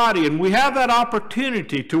fleshly body, and we have that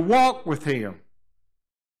opportunity to walk with Him.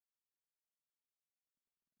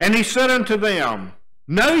 And he said unto them,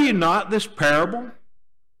 Know ye not this parable?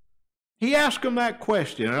 He asked them that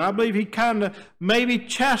question, and I believe he kind of maybe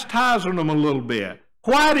chastising them a little bit.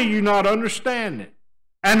 Why do you not understand it?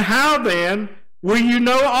 And how then will you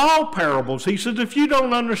know all parables? He says, if you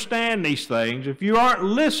don't understand these things, if you aren't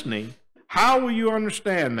listening, how will you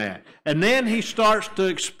understand that? And then he starts to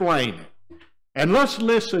explain it. And let's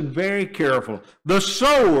listen very careful. The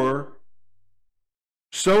sower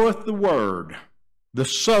soweth the word. The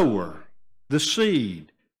sower, the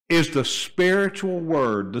seed, is the spiritual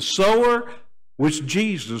word. The sower was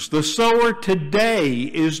Jesus. The sower today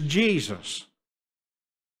is Jesus.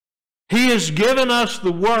 He has given us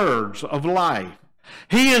the words of life.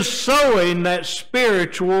 He is sowing that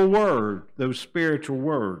spiritual word, those spiritual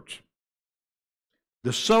words.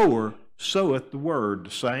 The sower soweth the word.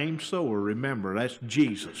 The same sower, remember, that's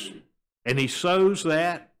Jesus. And he sows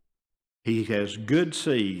that. He has good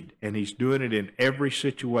seed, and he's doing it in every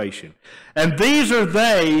situation. And these are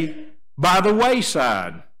they by the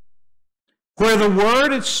wayside, where the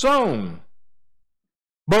word is sown.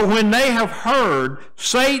 But when they have heard,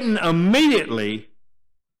 Satan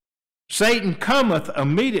cometh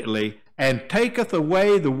immediately, and taketh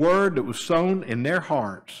away the word that was sown in their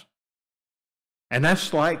hearts. And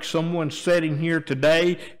that's like someone sitting here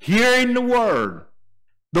today, hearing the word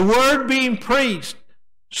being preached,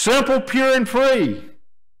 simple, pure, and free.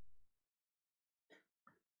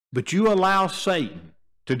 But you allow Satan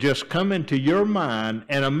to just come into your mind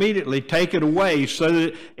and immediately take it away so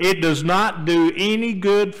that it does not do any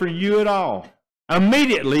good for you at all.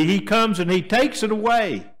 Immediately he comes and he takes it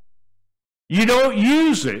away. You don't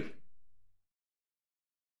use it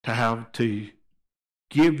to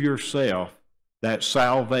give yourself that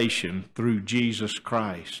salvation through Jesus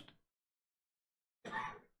Christ.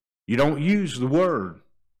 You don't use the word.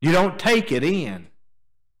 You don't take it in,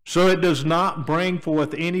 so it does not bring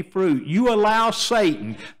forth any fruit. You allow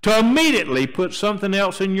Satan to immediately put something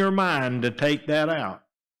else in your mind to take that out.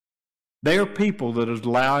 There are people that are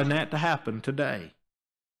allowing that to happen today.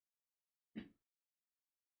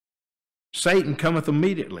 Satan cometh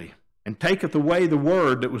immediately and taketh away the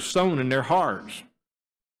word that was sown in their hearts.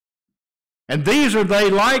 And these are they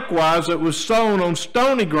likewise that was sown on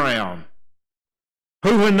stony ground,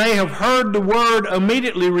 who when they have heard the word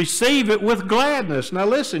immediately receive it with gladness. Now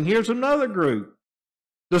listen, here's another group.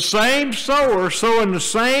 The same sower sowing the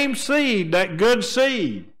same seed, that good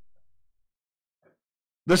seed.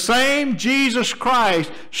 The same Jesus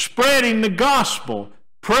Christ spreading the gospel,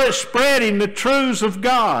 spreading the truths of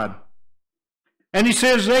God. And he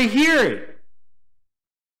says they hear it.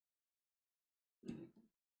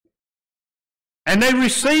 And they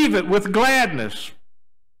receive it with gladness.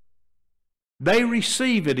 They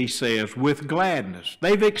receive it, he says, with gladness.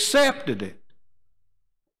 They've accepted it.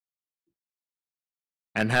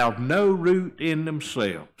 And have no root in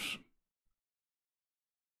themselves.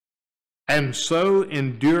 And so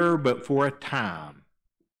endure but for a time.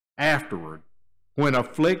 Afterward, when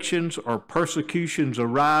afflictions or persecutions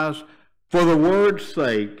arise for the word's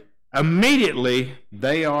sake, immediately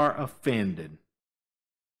they are offended.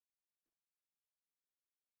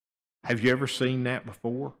 Have you ever seen that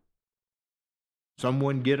before?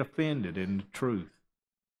 Someone get offended in the truth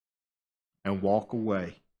and walk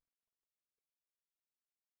away.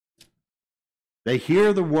 They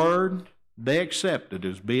hear the word, they accept it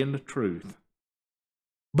as being the truth.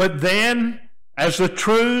 But then, as the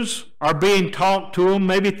truths are being taught to them,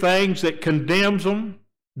 maybe things that condemns them,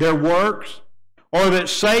 their works, or that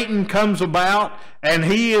Satan comes about and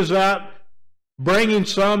he is out bringing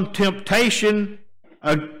some temptation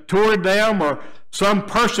toward them, or some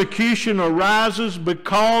persecution arises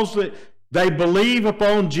because they believe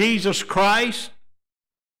upon Jesus Christ,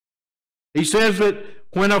 He says that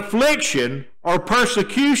when affliction or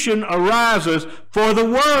persecution arises for the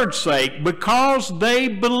word's sake, because they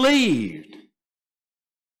believed,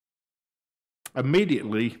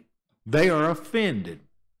 immediately they are offended.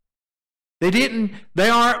 They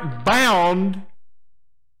aren't bound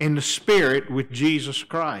in the spirit with Jesus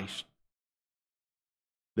Christ.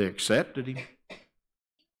 They accepted him,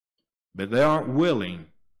 but they aren't willing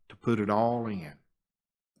to put it all in.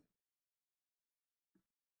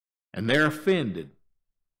 And they're offended.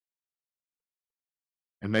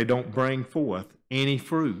 And they don't bring forth any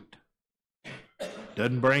fruit.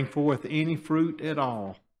 Doesn't bring forth any fruit at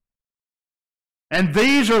all. And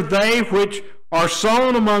these are they which are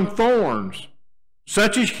sown among thorns,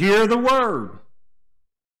 such as hear the word.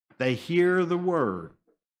 They hear the word.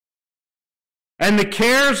 And the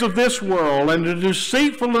cares of this world, and the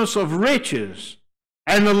deceitfulness of riches,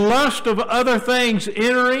 and the lust of other things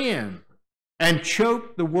enter in, and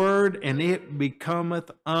choke the word, and it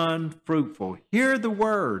becometh unfruitful. Hear the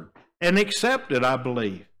word, and accept it, I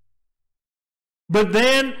believe. But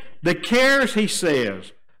then the cares, he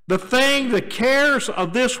says, the cares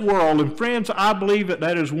of this world, and friends, I believe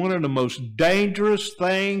that is one of the most dangerous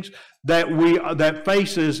things that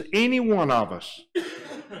faces any one of us,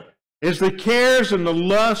 is the cares and the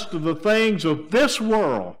lust of the things of this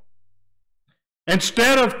world.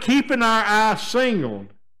 Instead of keeping our eye singled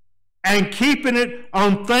and keeping it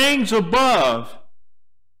on things above,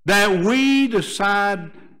 that we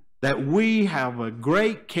decide that we have a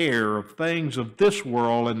great care of things of this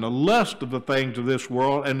world and the lust of the things of this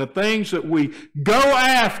world and the things that we go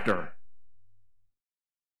after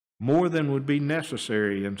more than would be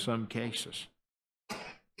necessary in some cases.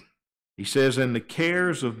 He says, in the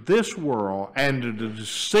cares of this world and the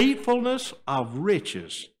deceitfulness of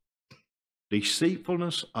riches.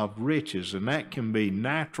 Deceitfulness of riches, and that can be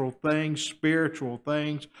natural things, spiritual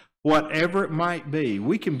things, whatever it might be.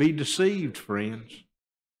 We can be deceived, friends.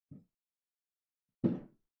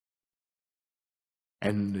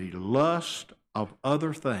 And the lust of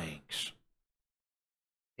other things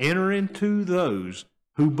enter into those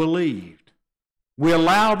who believed. We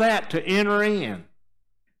allow that to enter in.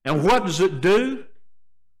 And what does it do?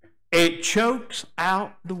 It chokes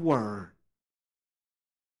out the word.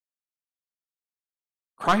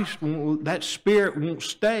 That spirit won't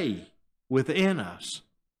stay within us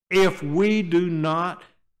if we do not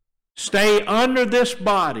stay under this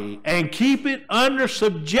body and keep it under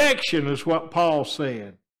subjection, is what Paul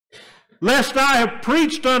said. Lest I have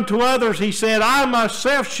preached unto others, he said, I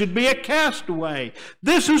myself should be a castaway.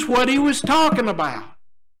 This is what he was talking about.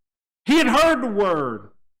 He had heard the word.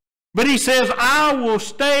 But he says, I will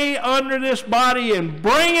stay under this body and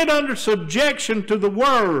bring it under subjection to the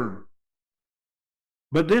word.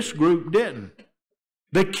 But this group didn't.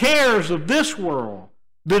 The cares of this world,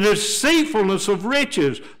 the deceitfulness of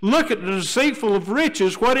riches. Look at the deceitful of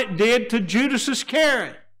riches, what it did to Judas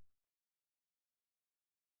Iscariot.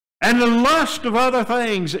 And the lust of other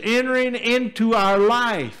things entering into our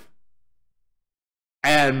life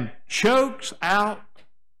and chokes out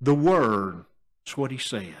the word. That's what he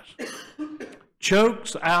says.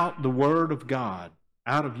 Chokes out the word of God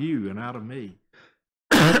out of you and out of me.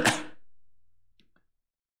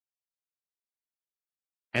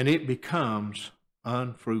 And it becomes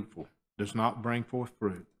unfruitful, does not bring forth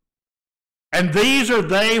fruit. And these are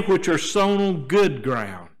they which are sown on good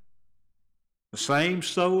ground. The same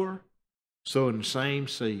sower, sowing the same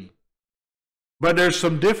seed. But there's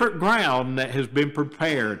some different ground that has been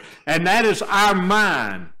prepared, and that is our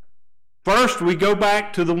mind. First, we go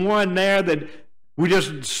back to the one there that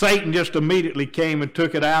Satan just immediately came and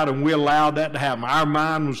took it out, and we allowed that to happen. Our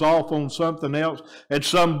mind was off on something else, at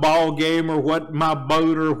some ball game or what my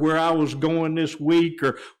boat or where I was going this week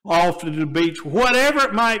or off to the beach, whatever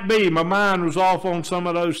it might be. My mind was off on some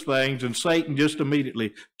of those things, and Satan just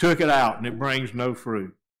immediately took it out, and it brings no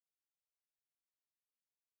fruit.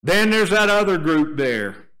 Then there's that other group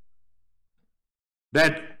there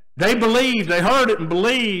that they believed, they heard it and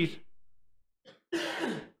believed,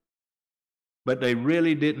 but they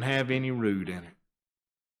really didn't have any root in it.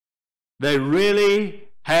 They really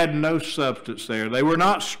had no substance there. They were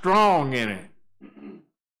not strong in it.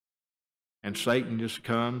 And Satan just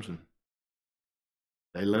comes and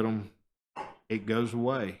they let them, it goes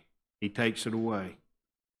away. He takes it away.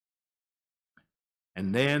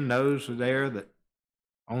 And then those are there that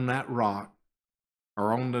on that rock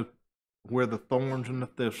or on where the thorns and the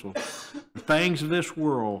thistles, the things of this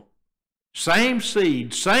world, same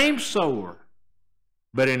seed, same sower,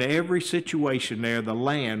 but in every situation there, the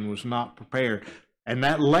land was not prepared. And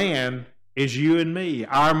that land is you and me,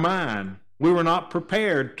 our mind. We were not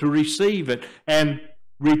prepared to receive it and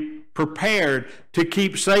prepared to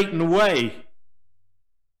keep Satan away.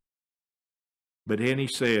 But then he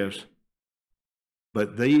says,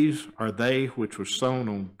 but these are they which were sown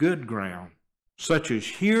on good ground, such as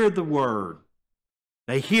hear the word.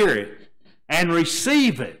 They hear it and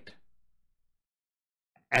receive it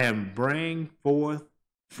and bring forth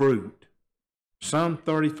fruit. Some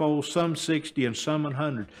 30-fold, some 60, and some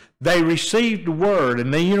 100. They received the word,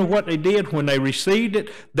 and then you know what they did when they received it?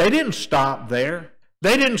 They didn't stop there.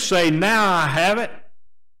 They didn't say, now I have it,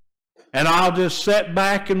 and I'll just sit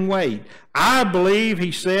back and wait. I believe,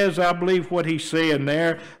 he says, I believe what he's saying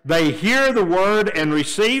there. They hear the word and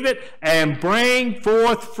receive it and bring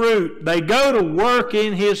forth fruit. They go to work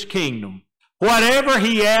in his kingdom. Whatever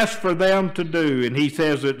he asked for them to do. And he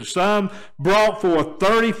says that some brought forth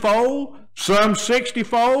 30-fold, some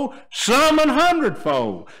 60-fold, some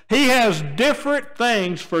 100-fold. He has different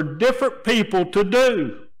things for different people to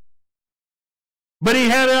do. But he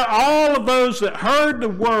had all of those that heard the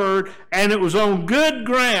word, and it was on good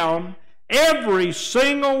ground. Every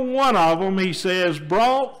single one of them, he says,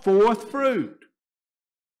 brought forth fruit.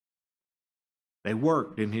 They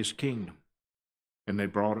worked in his kingdom, and they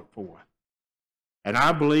brought it forth. And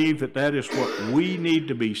I believe that that is what we need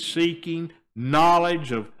to be seeking,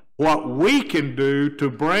 knowledge of what we can do to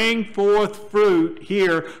bring forth fruit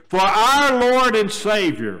here for our Lord and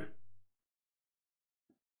Savior.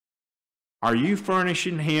 Are you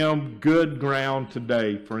furnishing him good ground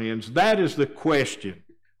today, friends? That is the question.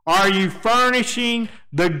 Are you furnishing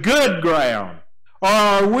the good ground? Or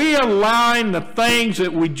are we allowing the things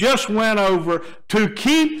that we just went over to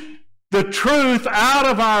keep the truth out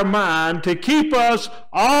of our mind, to keep us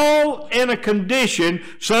all in a condition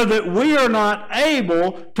so that we are not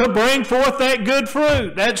able to bring forth that good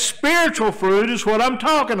fruit? That spiritual fruit is what I'm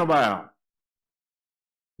talking about.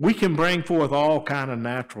 We can bring forth all kind of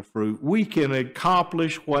natural fruit. We can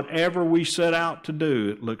accomplish whatever we set out to do,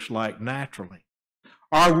 it looks like, naturally.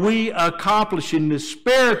 Are we accomplishing the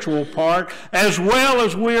spiritual part as well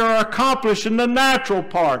as we are accomplishing the natural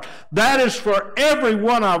part? That is for every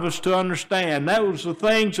one of us to understand. That was the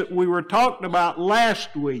things that we were talking about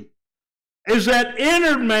last week. Is that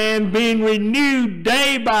inner man being renewed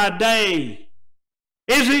day by day?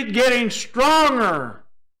 Is it getting stronger?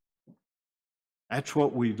 That's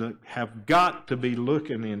what we have got to be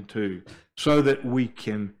looking into so that we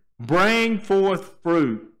can bring forth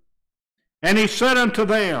fruit. And he said unto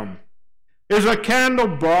them, is a candle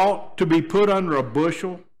brought to be put under a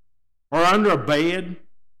bushel or under a bed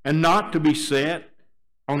and not to be set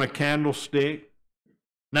on a candlestick?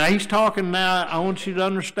 Now he's talking now, I want you to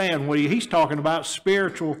understand what he's talking about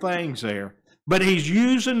spiritual things there. But he's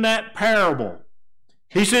using that parable.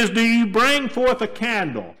 He says, do you bring forth a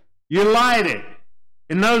candle? You light it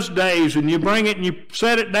in those days and you bring it and you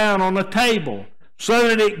set it down on a table so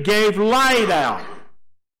that it gave light out.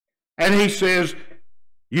 And he says,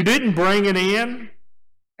 you didn't bring it in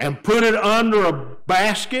and put it under a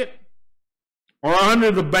basket or under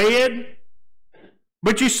the bed,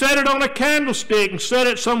 but you set it on a candlestick and set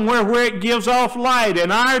it somewhere where it gives off light.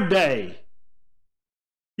 In our day,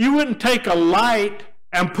 you wouldn't take a light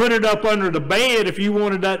and put it up under the bed if you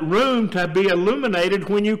wanted that room to be illuminated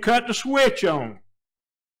when you cut the switch on.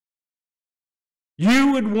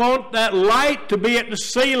 You would want that light to be at the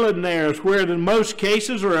ceiling there, where in most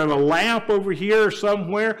cases, or in a lamp over here or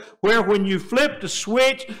somewhere, where when you flipped the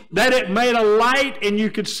switch, that it made a light and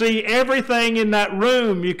you could see everything in that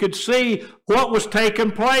room. You could see what was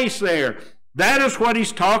taking place there. That is what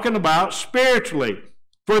he's talking about spiritually.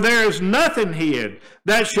 For there is nothing hid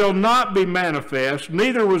that shall not be manifest,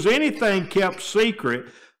 neither was anything kept secret,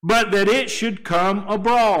 but that it should come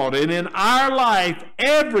abroad. And in our life,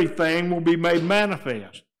 everything will be made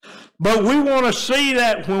manifest. But we want to see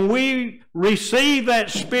that when we receive that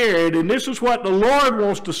Spirit, and this is what the Lord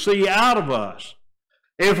wants to see out of us.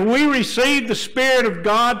 If we receive the Spirit of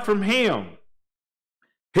God from Him,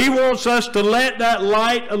 He wants us to let that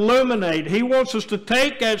light illuminate. He wants us to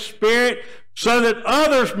take that Spirit so that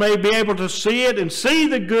others may be able to see it and see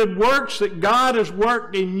the good works that God has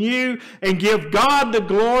worked in you and give God the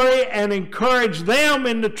glory and encourage them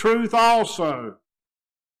in the truth also.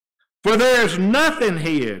 For there is nothing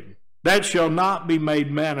hid that shall not be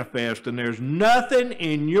made manifest, and there's nothing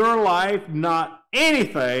in your life, not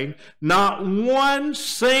anything, not one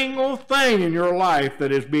single thing in your life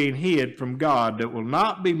that is being hid from God that will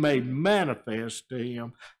not be made manifest to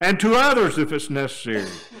Him and to others if it's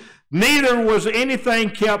necessary. Neither was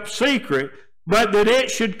anything kept secret, but that it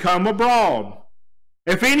should come abroad.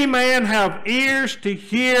 If any man have ears to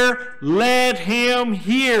hear, let him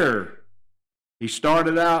hear. He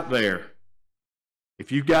started out there.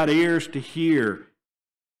 If you've got ears to hear,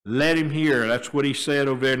 let him hear. That's what he said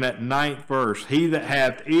over there in that 9th verse. He that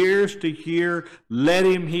hath ears to hear, let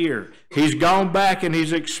him hear. He's gone back and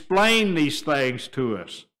he's explained these things to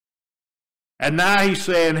us. And now he's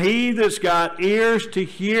saying, he that's got ears to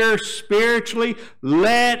hear spiritually,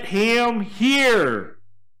 let him hear.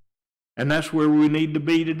 And that's where we need to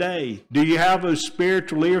be today. Do you have those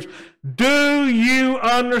spiritual ears? Do you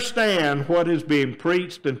understand what is being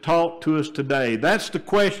preached and taught to us today? That's the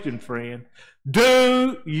question, friend.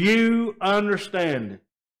 Do you understand it?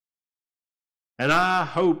 And I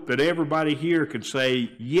hope that everybody here can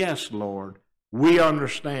say, yes, Lord, we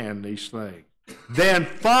understand these things. Then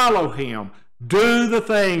follow him. Do the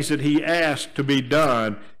things that he asked to be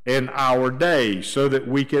done in our day so that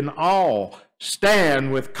we can all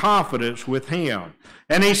stand with confidence with him.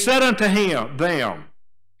 And he said unto them,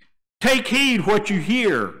 take heed what you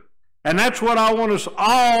hear. And that's what I want us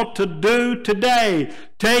all to do today.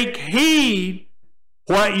 Take heed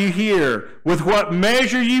what you hear. With what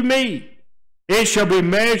measure you meet, it shall be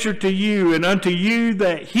measured to you, and unto you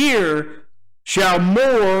that hear shall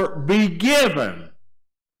more be given.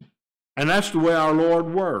 And that's the way our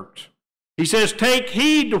Lord works. He says, take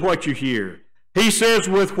heed to what you hear. He says,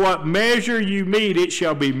 with what measure you meet, it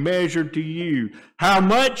shall be measured to you. How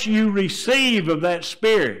much you receive of that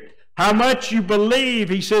Spirit, how much you believe,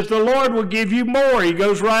 he says, the Lord will give you more. He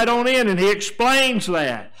goes right on in and he explains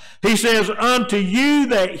that. He says, unto you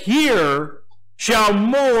that hear shall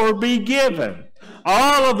more be given.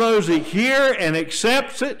 All of those that hear and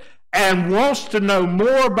accepts it and wants to know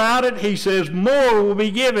more about it, he says, more will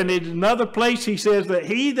be given. In another place, he says that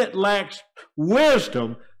he that lacks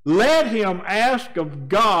wisdom, let him ask of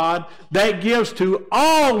God that gives to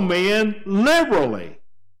all men liberally.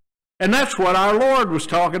 And that's what our Lord was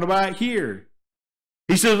talking about here.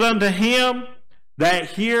 He says, unto him that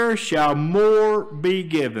hear shall more be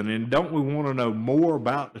given. And don't we want to know more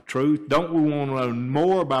about the truth? Don't we want to know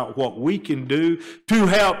more about what we can do to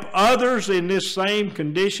help others in this same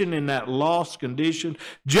condition, in that lost condition,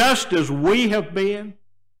 just as we have been,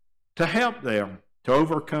 to help them to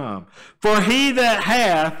overcome? For he that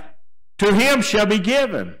hath, to him shall be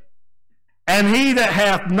given. And he that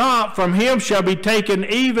hath not, from him shall be taken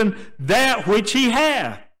even that which he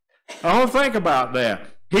hath. I want to think about that.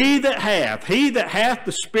 He that hath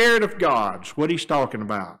the Spirit of God, is what he's talking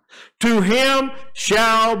about. To him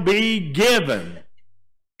shall be given.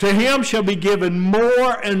 To him shall be given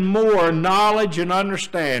more and more knowledge and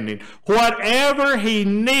understanding. Whatever he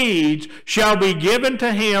needs shall be given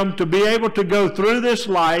to him to be able to go through this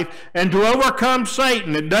life and to overcome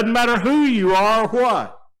Satan. It doesn't matter who you are or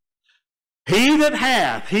what. He that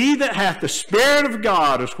hath the Spirit of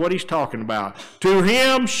God is what he's talking about. To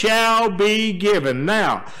him shall be given.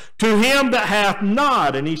 Now, to him that hath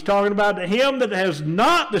not, and he's talking about to him that has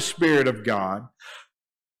not the Spirit of God,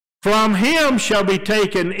 from him shall be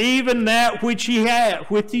taken even that which he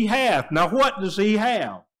hath. Now, what does he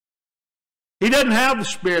have? He doesn't have the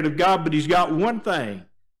Spirit of God, but he's got one thing.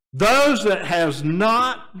 Those that has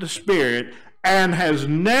not the Spirit and has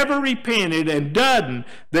never repented and doesn't,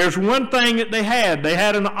 there's one thing that they had. They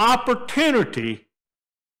had an opportunity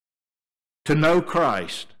to know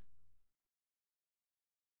Christ.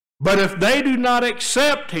 But if they do not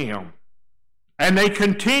accept him and they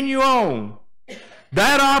continue on,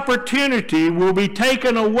 that opportunity will be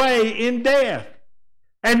taken away in death.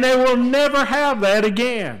 And they will never have that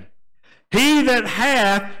again. He that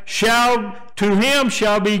hath to him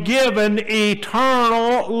shall be given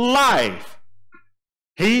eternal life.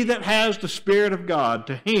 He that has the Spirit of God,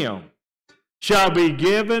 to him shall be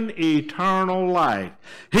given eternal life.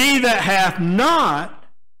 He that hath not,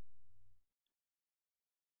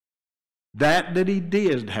 that he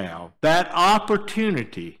did have, that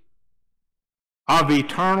opportunity of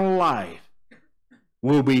eternal life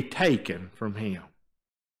will be taken from him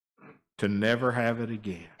to never have it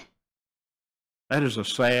again. That is a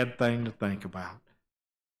sad thing to think about.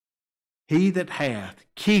 He that hath,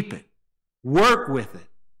 keep it, work with it,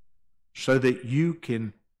 so that you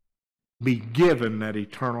can be given that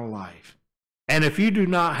eternal life. And if you do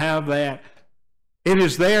not have that, it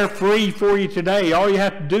is there free for you today. All you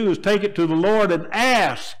have to do is take it to the Lord and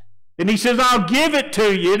ask. And he says, I'll give it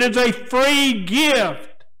to you. It is a free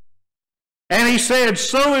gift. And he said,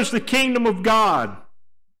 so is the kingdom of God,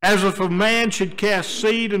 as if a man should cast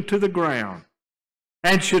seed into the ground,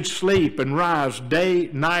 and should sleep and rise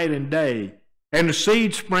night and day, and the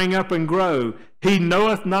seed spring up and grow. He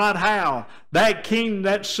knoweth not how.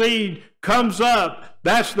 That seed comes up.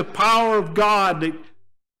 That's the power of God that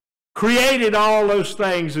created all those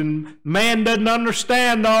things, and man doesn't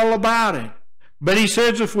understand all about it. But he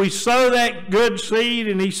says if we sow that good seed,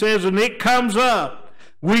 and he says, and it comes up,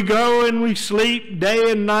 We go and we sleep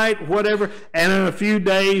day and night, whatever, and in a few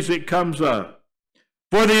days it comes up.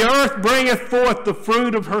 For the earth bringeth forth the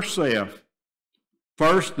fruit of herself.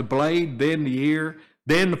 First the blade, then the ear,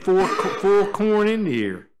 then the full corn in the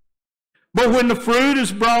ear. But when the fruit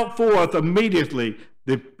is brought forth, immediately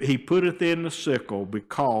he putteth in the sickle,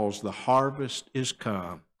 because the harvest is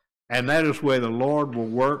come. And that is where the Lord will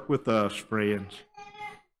work with us, friends.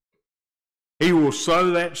 He will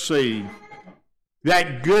sow that seed,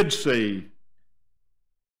 that good seed,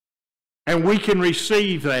 and we can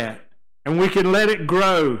receive that, and we can let it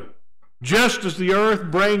grow. Just as the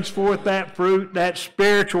earth brings forth that fruit, that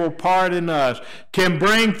spiritual part in us can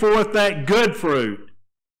bring forth that good fruit.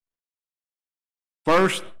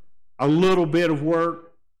 First, a little bit of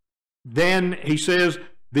work. Then he says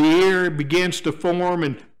the ear begins to form,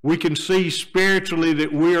 and we can see spiritually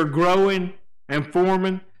that we are growing and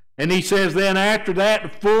forming. And he says then after that, the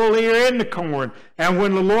full ear in the corn. And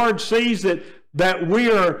when the Lord sees that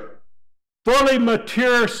we are fully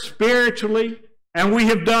mature spiritually, and we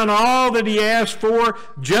have done all that he asked for,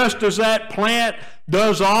 just as that plant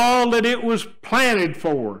does all that it was planted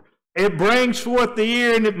for. It brings forth the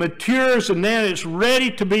ear and it matures, and then it's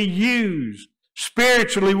ready to be used.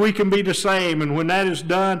 Spiritually, we can be the same. And when that is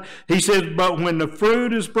done, he says, but when the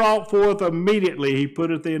fruit is brought forth, immediately he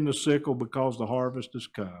putteth in the sickle, because the harvest is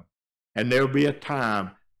come. And there will be a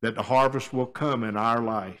time that the harvest will come in our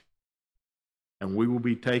life, and we will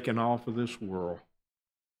be taken off of this world,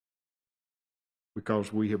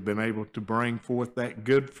 because we have been able to bring forth that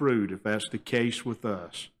good fruit, if that's the case with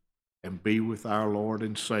us, and be with our Lord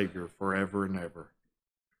and Savior forever and ever.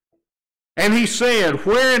 And he said,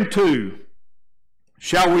 whereunto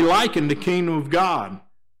shall we liken the kingdom of God?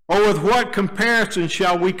 Or with what comparison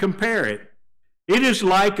shall we compare it? It is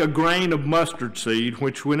like a grain of mustard seed,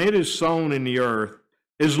 which when it is sown in the earth,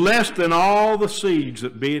 is less than all the seeds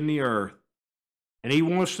that be in the earth. And he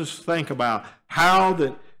wants us to think about how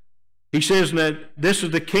that, he says that this is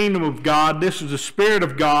the kingdom of God, this is the Spirit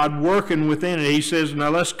of God working within it. He says, now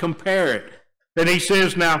let's compare it. And he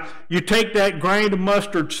says, now, you take that grain of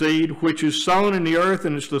mustard seed, which is sown in the earth,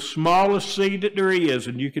 and it's the smallest seed that there is,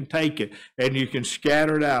 and you can take it, and you can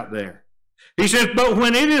scatter it out there. He says, but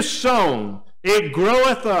when it is sown, it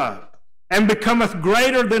groweth up, and becometh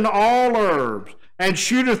greater than all herbs, and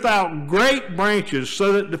shooteth out great branches,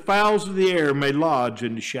 so that the fowls of the air may lodge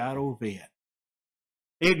in the shadow of it.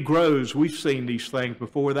 It grows. We've seen these things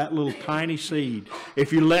before. That little tiny seed,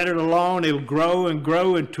 if you let it alone, it'll grow and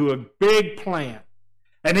grow into a big plant.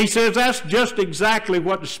 And he says that's just exactly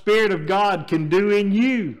what the Spirit of God can do in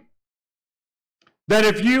you. That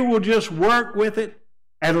if you will just work with it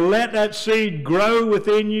and let that seed grow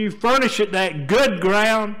within you, furnish it that good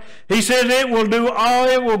ground, he says it will do all,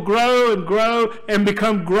 it will grow and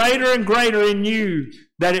become greater and greater in you,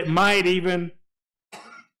 that it might even,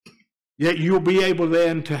 yet you'll be able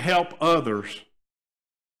then to help others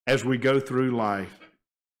as we go through life.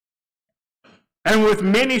 And with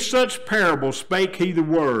many such parables spake he the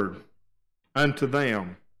word unto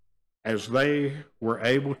them, as they were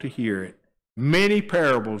able to hear it. Many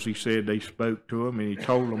parables, he said, they spoke to them, and he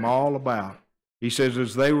told them all about. He says,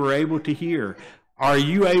 as they were able to hear. Are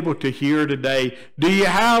you able to hear today? Do you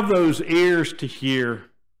have those ears to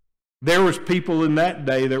hear? There was people in that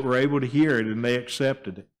day that were able to hear it, and they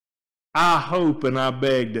accepted it. I hope and I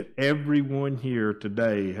beg that everyone here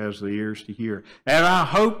today has the ears to hear. And I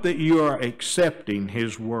hope that you are accepting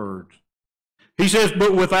his words. He says,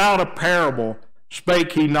 but without a parable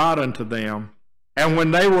spake he not unto them. And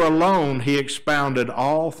when they were alone, he expounded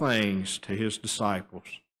all things to his disciples.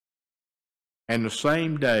 And the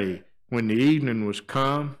same day, when the evening was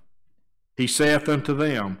come, he saith unto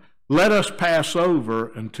them, let us pass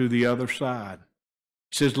over unto the other side.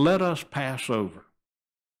 He says, let us pass over.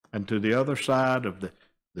 And to the other side of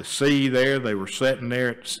the sea there, they were sitting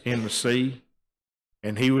there in the sea,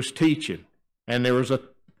 and he was teaching. And there was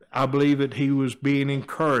I believe that he was being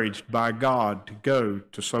encouraged by God to go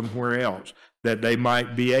to somewhere else, that they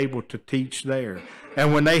might be able to teach there.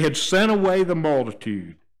 And when they had sent away the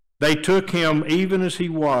multitude, they took him even as he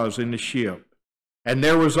was in the ship. And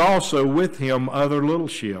there was also with him other little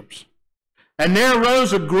ships. And there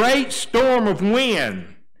arose a great storm of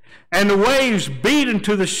wind, and the waves beat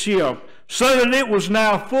into the ship, so that it was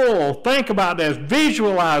now full. Think about this.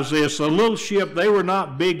 Visualize this. A little ship, they were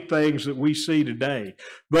not big things that we see today.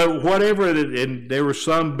 But whatever, and there were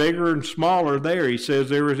some bigger and smaller there. He says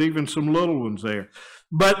there was even some little ones there.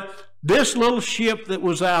 But this little ship that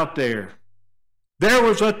was out there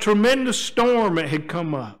was a tremendous storm that had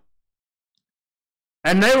come up.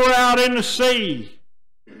 And they were out in the sea.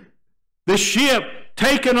 The ship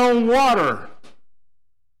taken on water.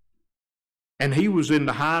 And he was in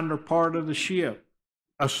the hinder part of the ship,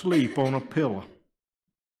 asleep on a pillow.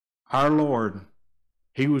 Our Lord,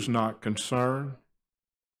 he was not concerned.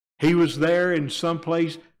 He was there in some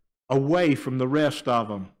place away from the rest of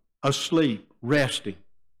them, asleep, resting.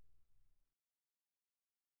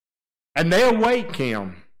 And they awake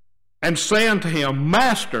him and say unto him,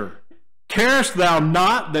 Master, carest thou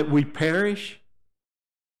not that we perish?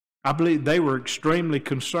 I believe they were extremely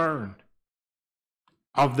concerned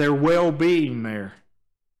of their well-being there.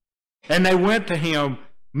 And they went to him,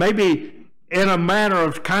 maybe in a manner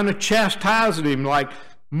of kind of chastising him, like,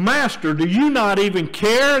 Master, do you not even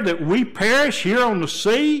care that we perish here on the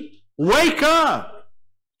sea? Wake up!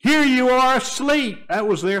 Here you are asleep. That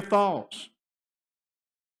was their thoughts.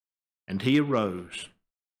 And he arose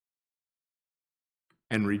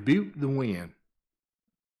and rebuked the wind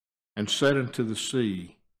and said unto the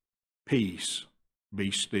sea, Peace,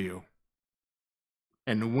 be still.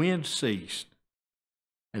 And the wind ceased,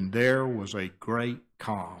 and there was a great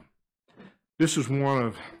calm. This is one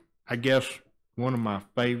of my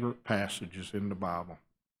favorite passages in the Bible,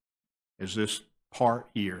 is this part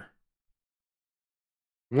here.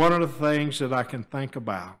 One of the things that I can think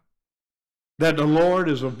about, that the Lord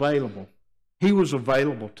is available. He was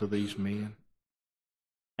available to these men.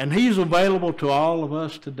 And he's available to all of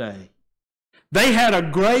us today. They had a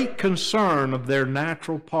great concern of their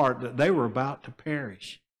natural part, that they were about to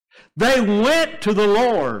perish. They went to the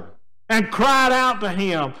Lord and cried out to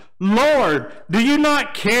him, Lord, do you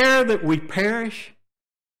not care that we perish?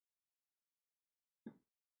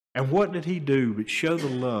 And what did he do but show the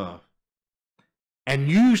love and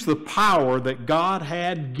use the power that God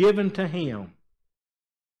had given to him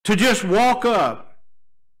to just walk up,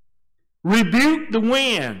 rebuke the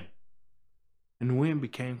wind, and the wind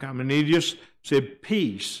became calm. And he just said,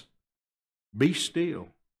 Peace, be still.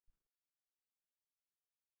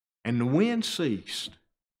 And the wind ceased,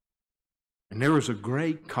 and there was a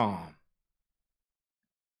great calm.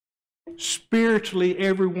 Spiritually,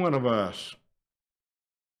 every one of us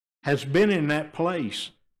has been in that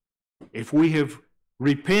place. If we have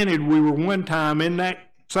repented, we were one time in that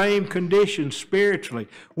same condition spiritually.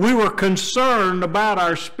 We were concerned about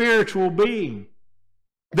our spiritual being.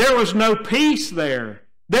 There was no peace there.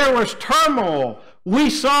 There was turmoil. We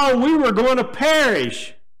saw we were going to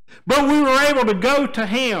perish, but we were able to go to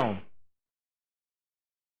him.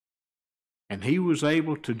 And he was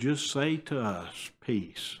able to just say to us,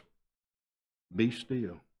 Peace, be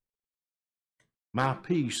still. My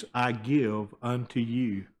peace I give unto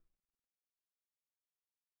you.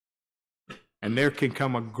 And there can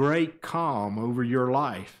come a great calm over your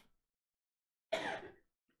life.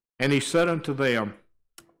 And he said unto them,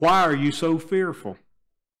 Why are you so fearful?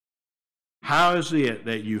 How is it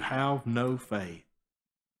that you have no faith?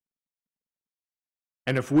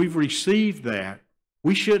 And if we've received that,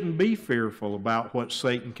 we shouldn't be fearful about what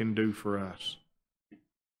Satan can do for us.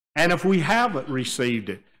 And if we haven't received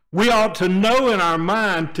it, we ought to know in our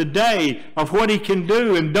mind today of what he can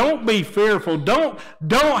do. And don't be fearful. Don't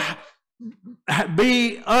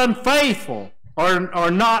be unfaithful or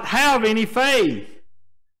not have any faith.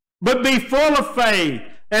 But be full of faith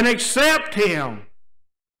and accept him.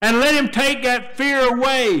 And let him take that fear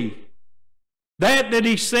away. That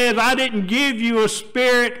he says, I didn't give you a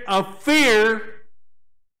spirit of fear,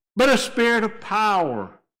 but a spirit of power.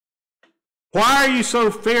 Why are you so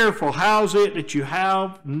fearful? How is it that you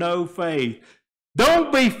have no faith?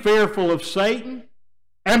 Don't be fearful of Satan,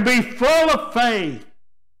 and be full of faith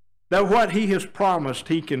that what he has promised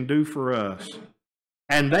he can do for us.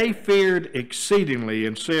 And they feared exceedingly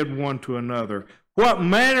and said one to another, What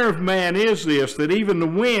manner of man is this, that even the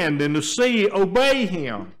wind and the sea obey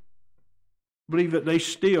him? I believe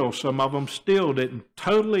that some of them still didn't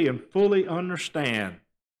totally and fully understand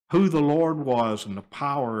who the Lord was and the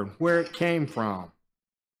power and where it came from.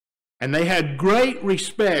 And they had great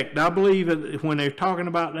respect. I believe that when they're talking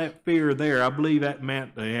about that fear there, I believe that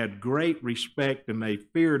meant they had great respect and they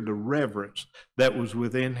feared the reverence that was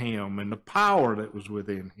within him and the power that was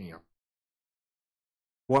within him.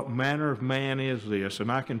 What manner of man is this?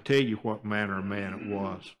 And I can tell you what manner of man it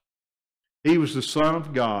was. He was the Son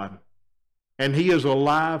of God, and he is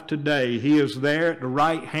alive today. He is there at the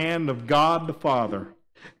right hand of God the Father.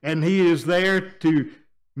 And he is there to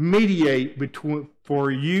mediate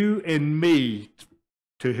for you and me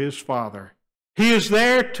to his Father. He is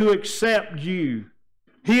there to accept you.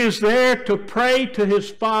 He is there to pray to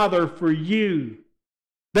his Father for you,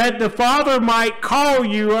 that the Father might call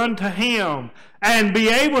you unto him and be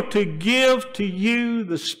able to give to you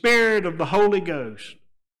the Spirit of the Holy Ghost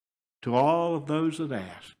to all of those that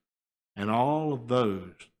ask and all of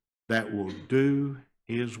those that will do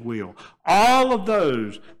His will. All of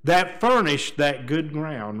those that furnish that good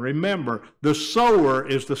ground. Remember, the sower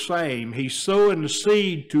is the same. He's sowing the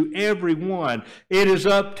seed to everyone. It is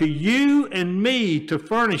up to you and me to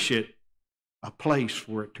furnish it a place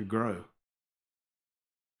for it to grow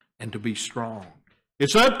and to be strong.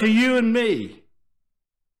 It's up to you and me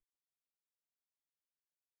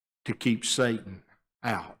to keep Satan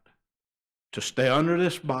out, to stay under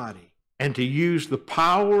this body, and to use the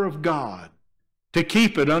power of God to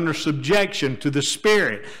keep it under subjection to the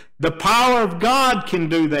Spirit. The power of God can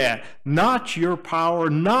do that. Not your power,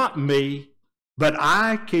 not me, but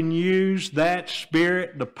I can use that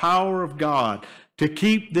Spirit, the power of God, to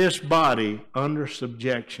keep this body under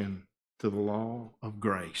subjection to the law of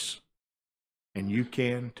grace. And you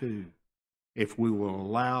can too, if we will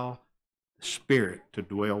allow the Spirit to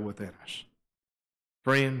dwell within us.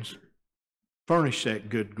 Friends, furnish that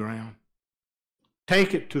good ground.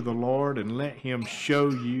 Take it to the Lord and let Him show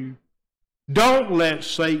you. Don't let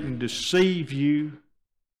Satan deceive you.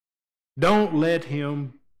 Don't let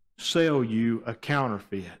him sell you a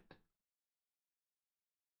counterfeit.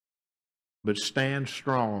 But stand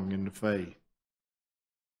strong in the faith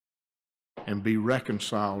and be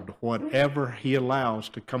reconciled to whatever He allows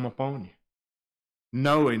to come upon you,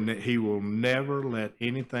 knowing that He will never let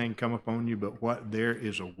anything come upon you but what there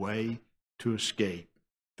is a way to escape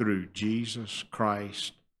through Jesus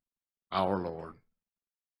Christ our Lord.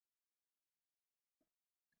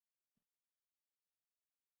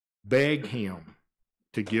 Beg Him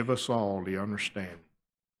to give us all the understanding.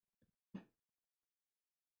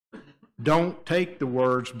 Don't take the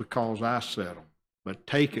words because I said them, but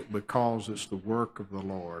take it because it's the work of the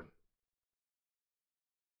Lord.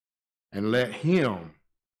 And let Him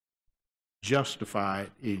justify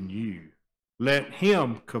it in you. Let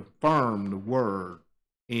Him confirm the word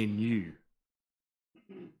in you.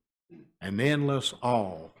 And then let's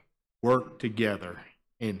all work together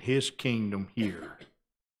in His kingdom here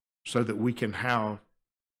so that we can have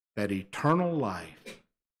that eternal life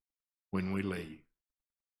when we leave.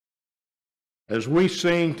 As we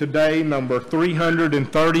sing today, number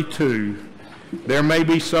 332, there may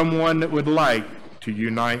be someone that would like to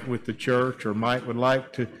unite with the church or would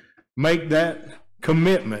like to make that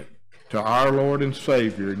commitment to our Lord and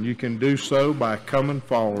Savior. And you can do so by coming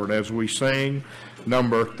forward as we sing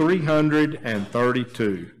number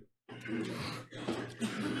 332.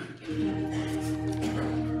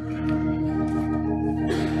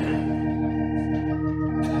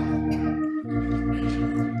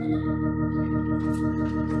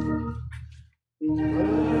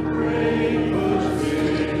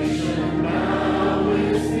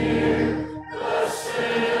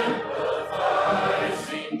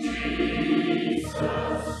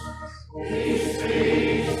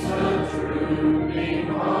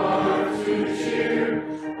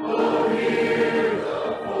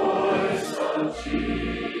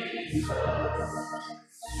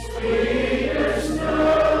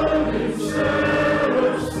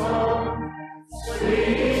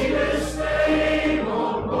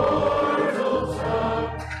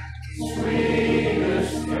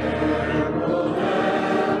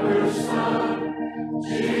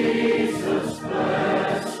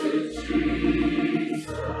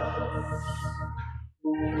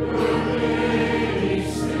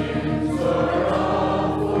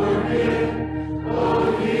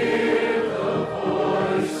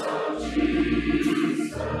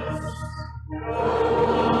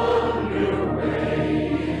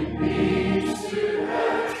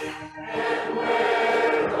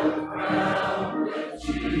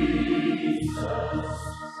 Jesus,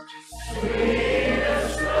 sweet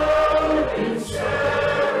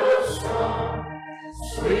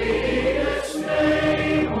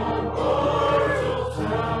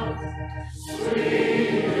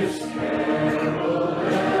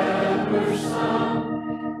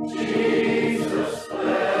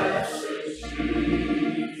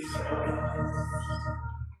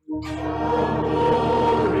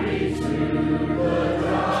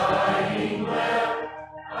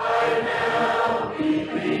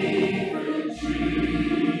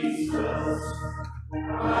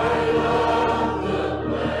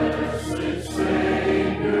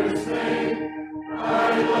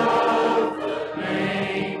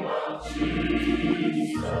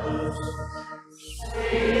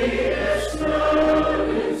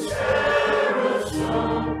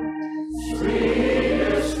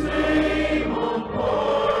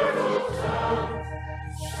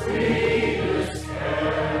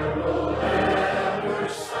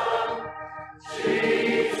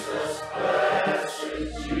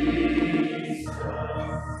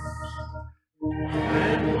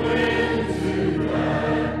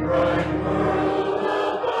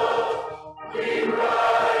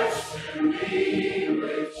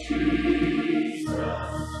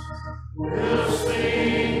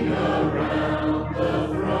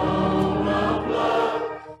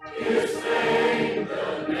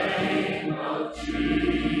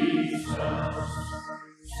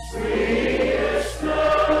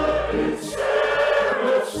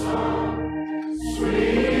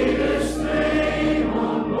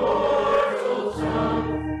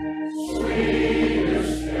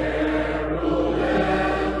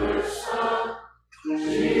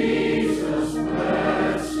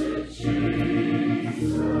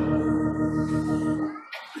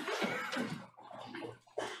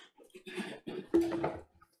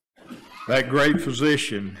that great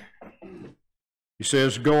physician, he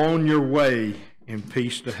says, go on your way in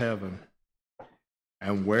peace to heaven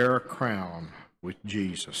and wear a crown with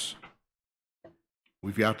Jesus.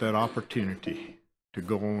 We've got that opportunity to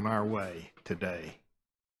go on our way today.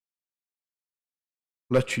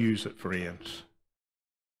 Let's use it, friends.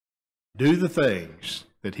 Do the things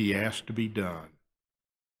that he asked to be done.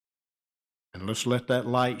 And let's let that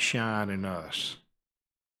light shine in us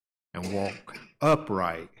and walk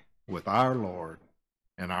upright with our Lord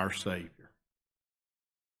and our Savior.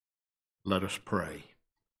 Let us pray.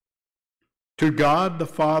 To God the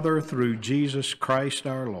Father, through Jesus Christ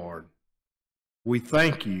our Lord, we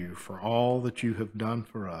thank you for all that you have done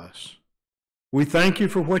for us. We thank you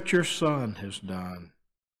for what your Son has done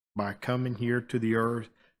by coming here to the earth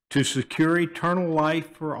to secure eternal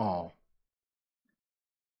life for all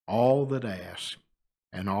that ask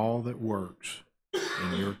and all that works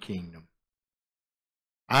in your kingdom.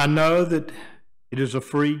 I know that it is a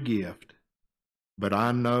free gift, but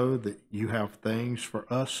I know that you have things for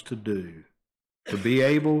us to do to be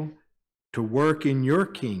able to work in your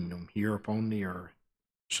kingdom here upon the earth.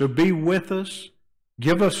 So be with us.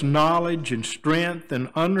 Give us knowledge and strength and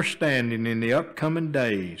understanding in the upcoming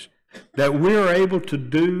days that we are able to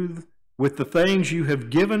do with the things you have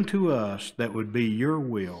given to us that would be your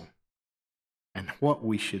will, and what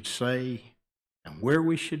we should say and where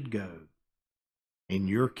we should go in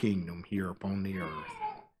your kingdom here upon the earth.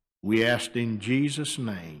 We ask in Jesus'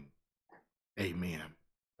 name, amen.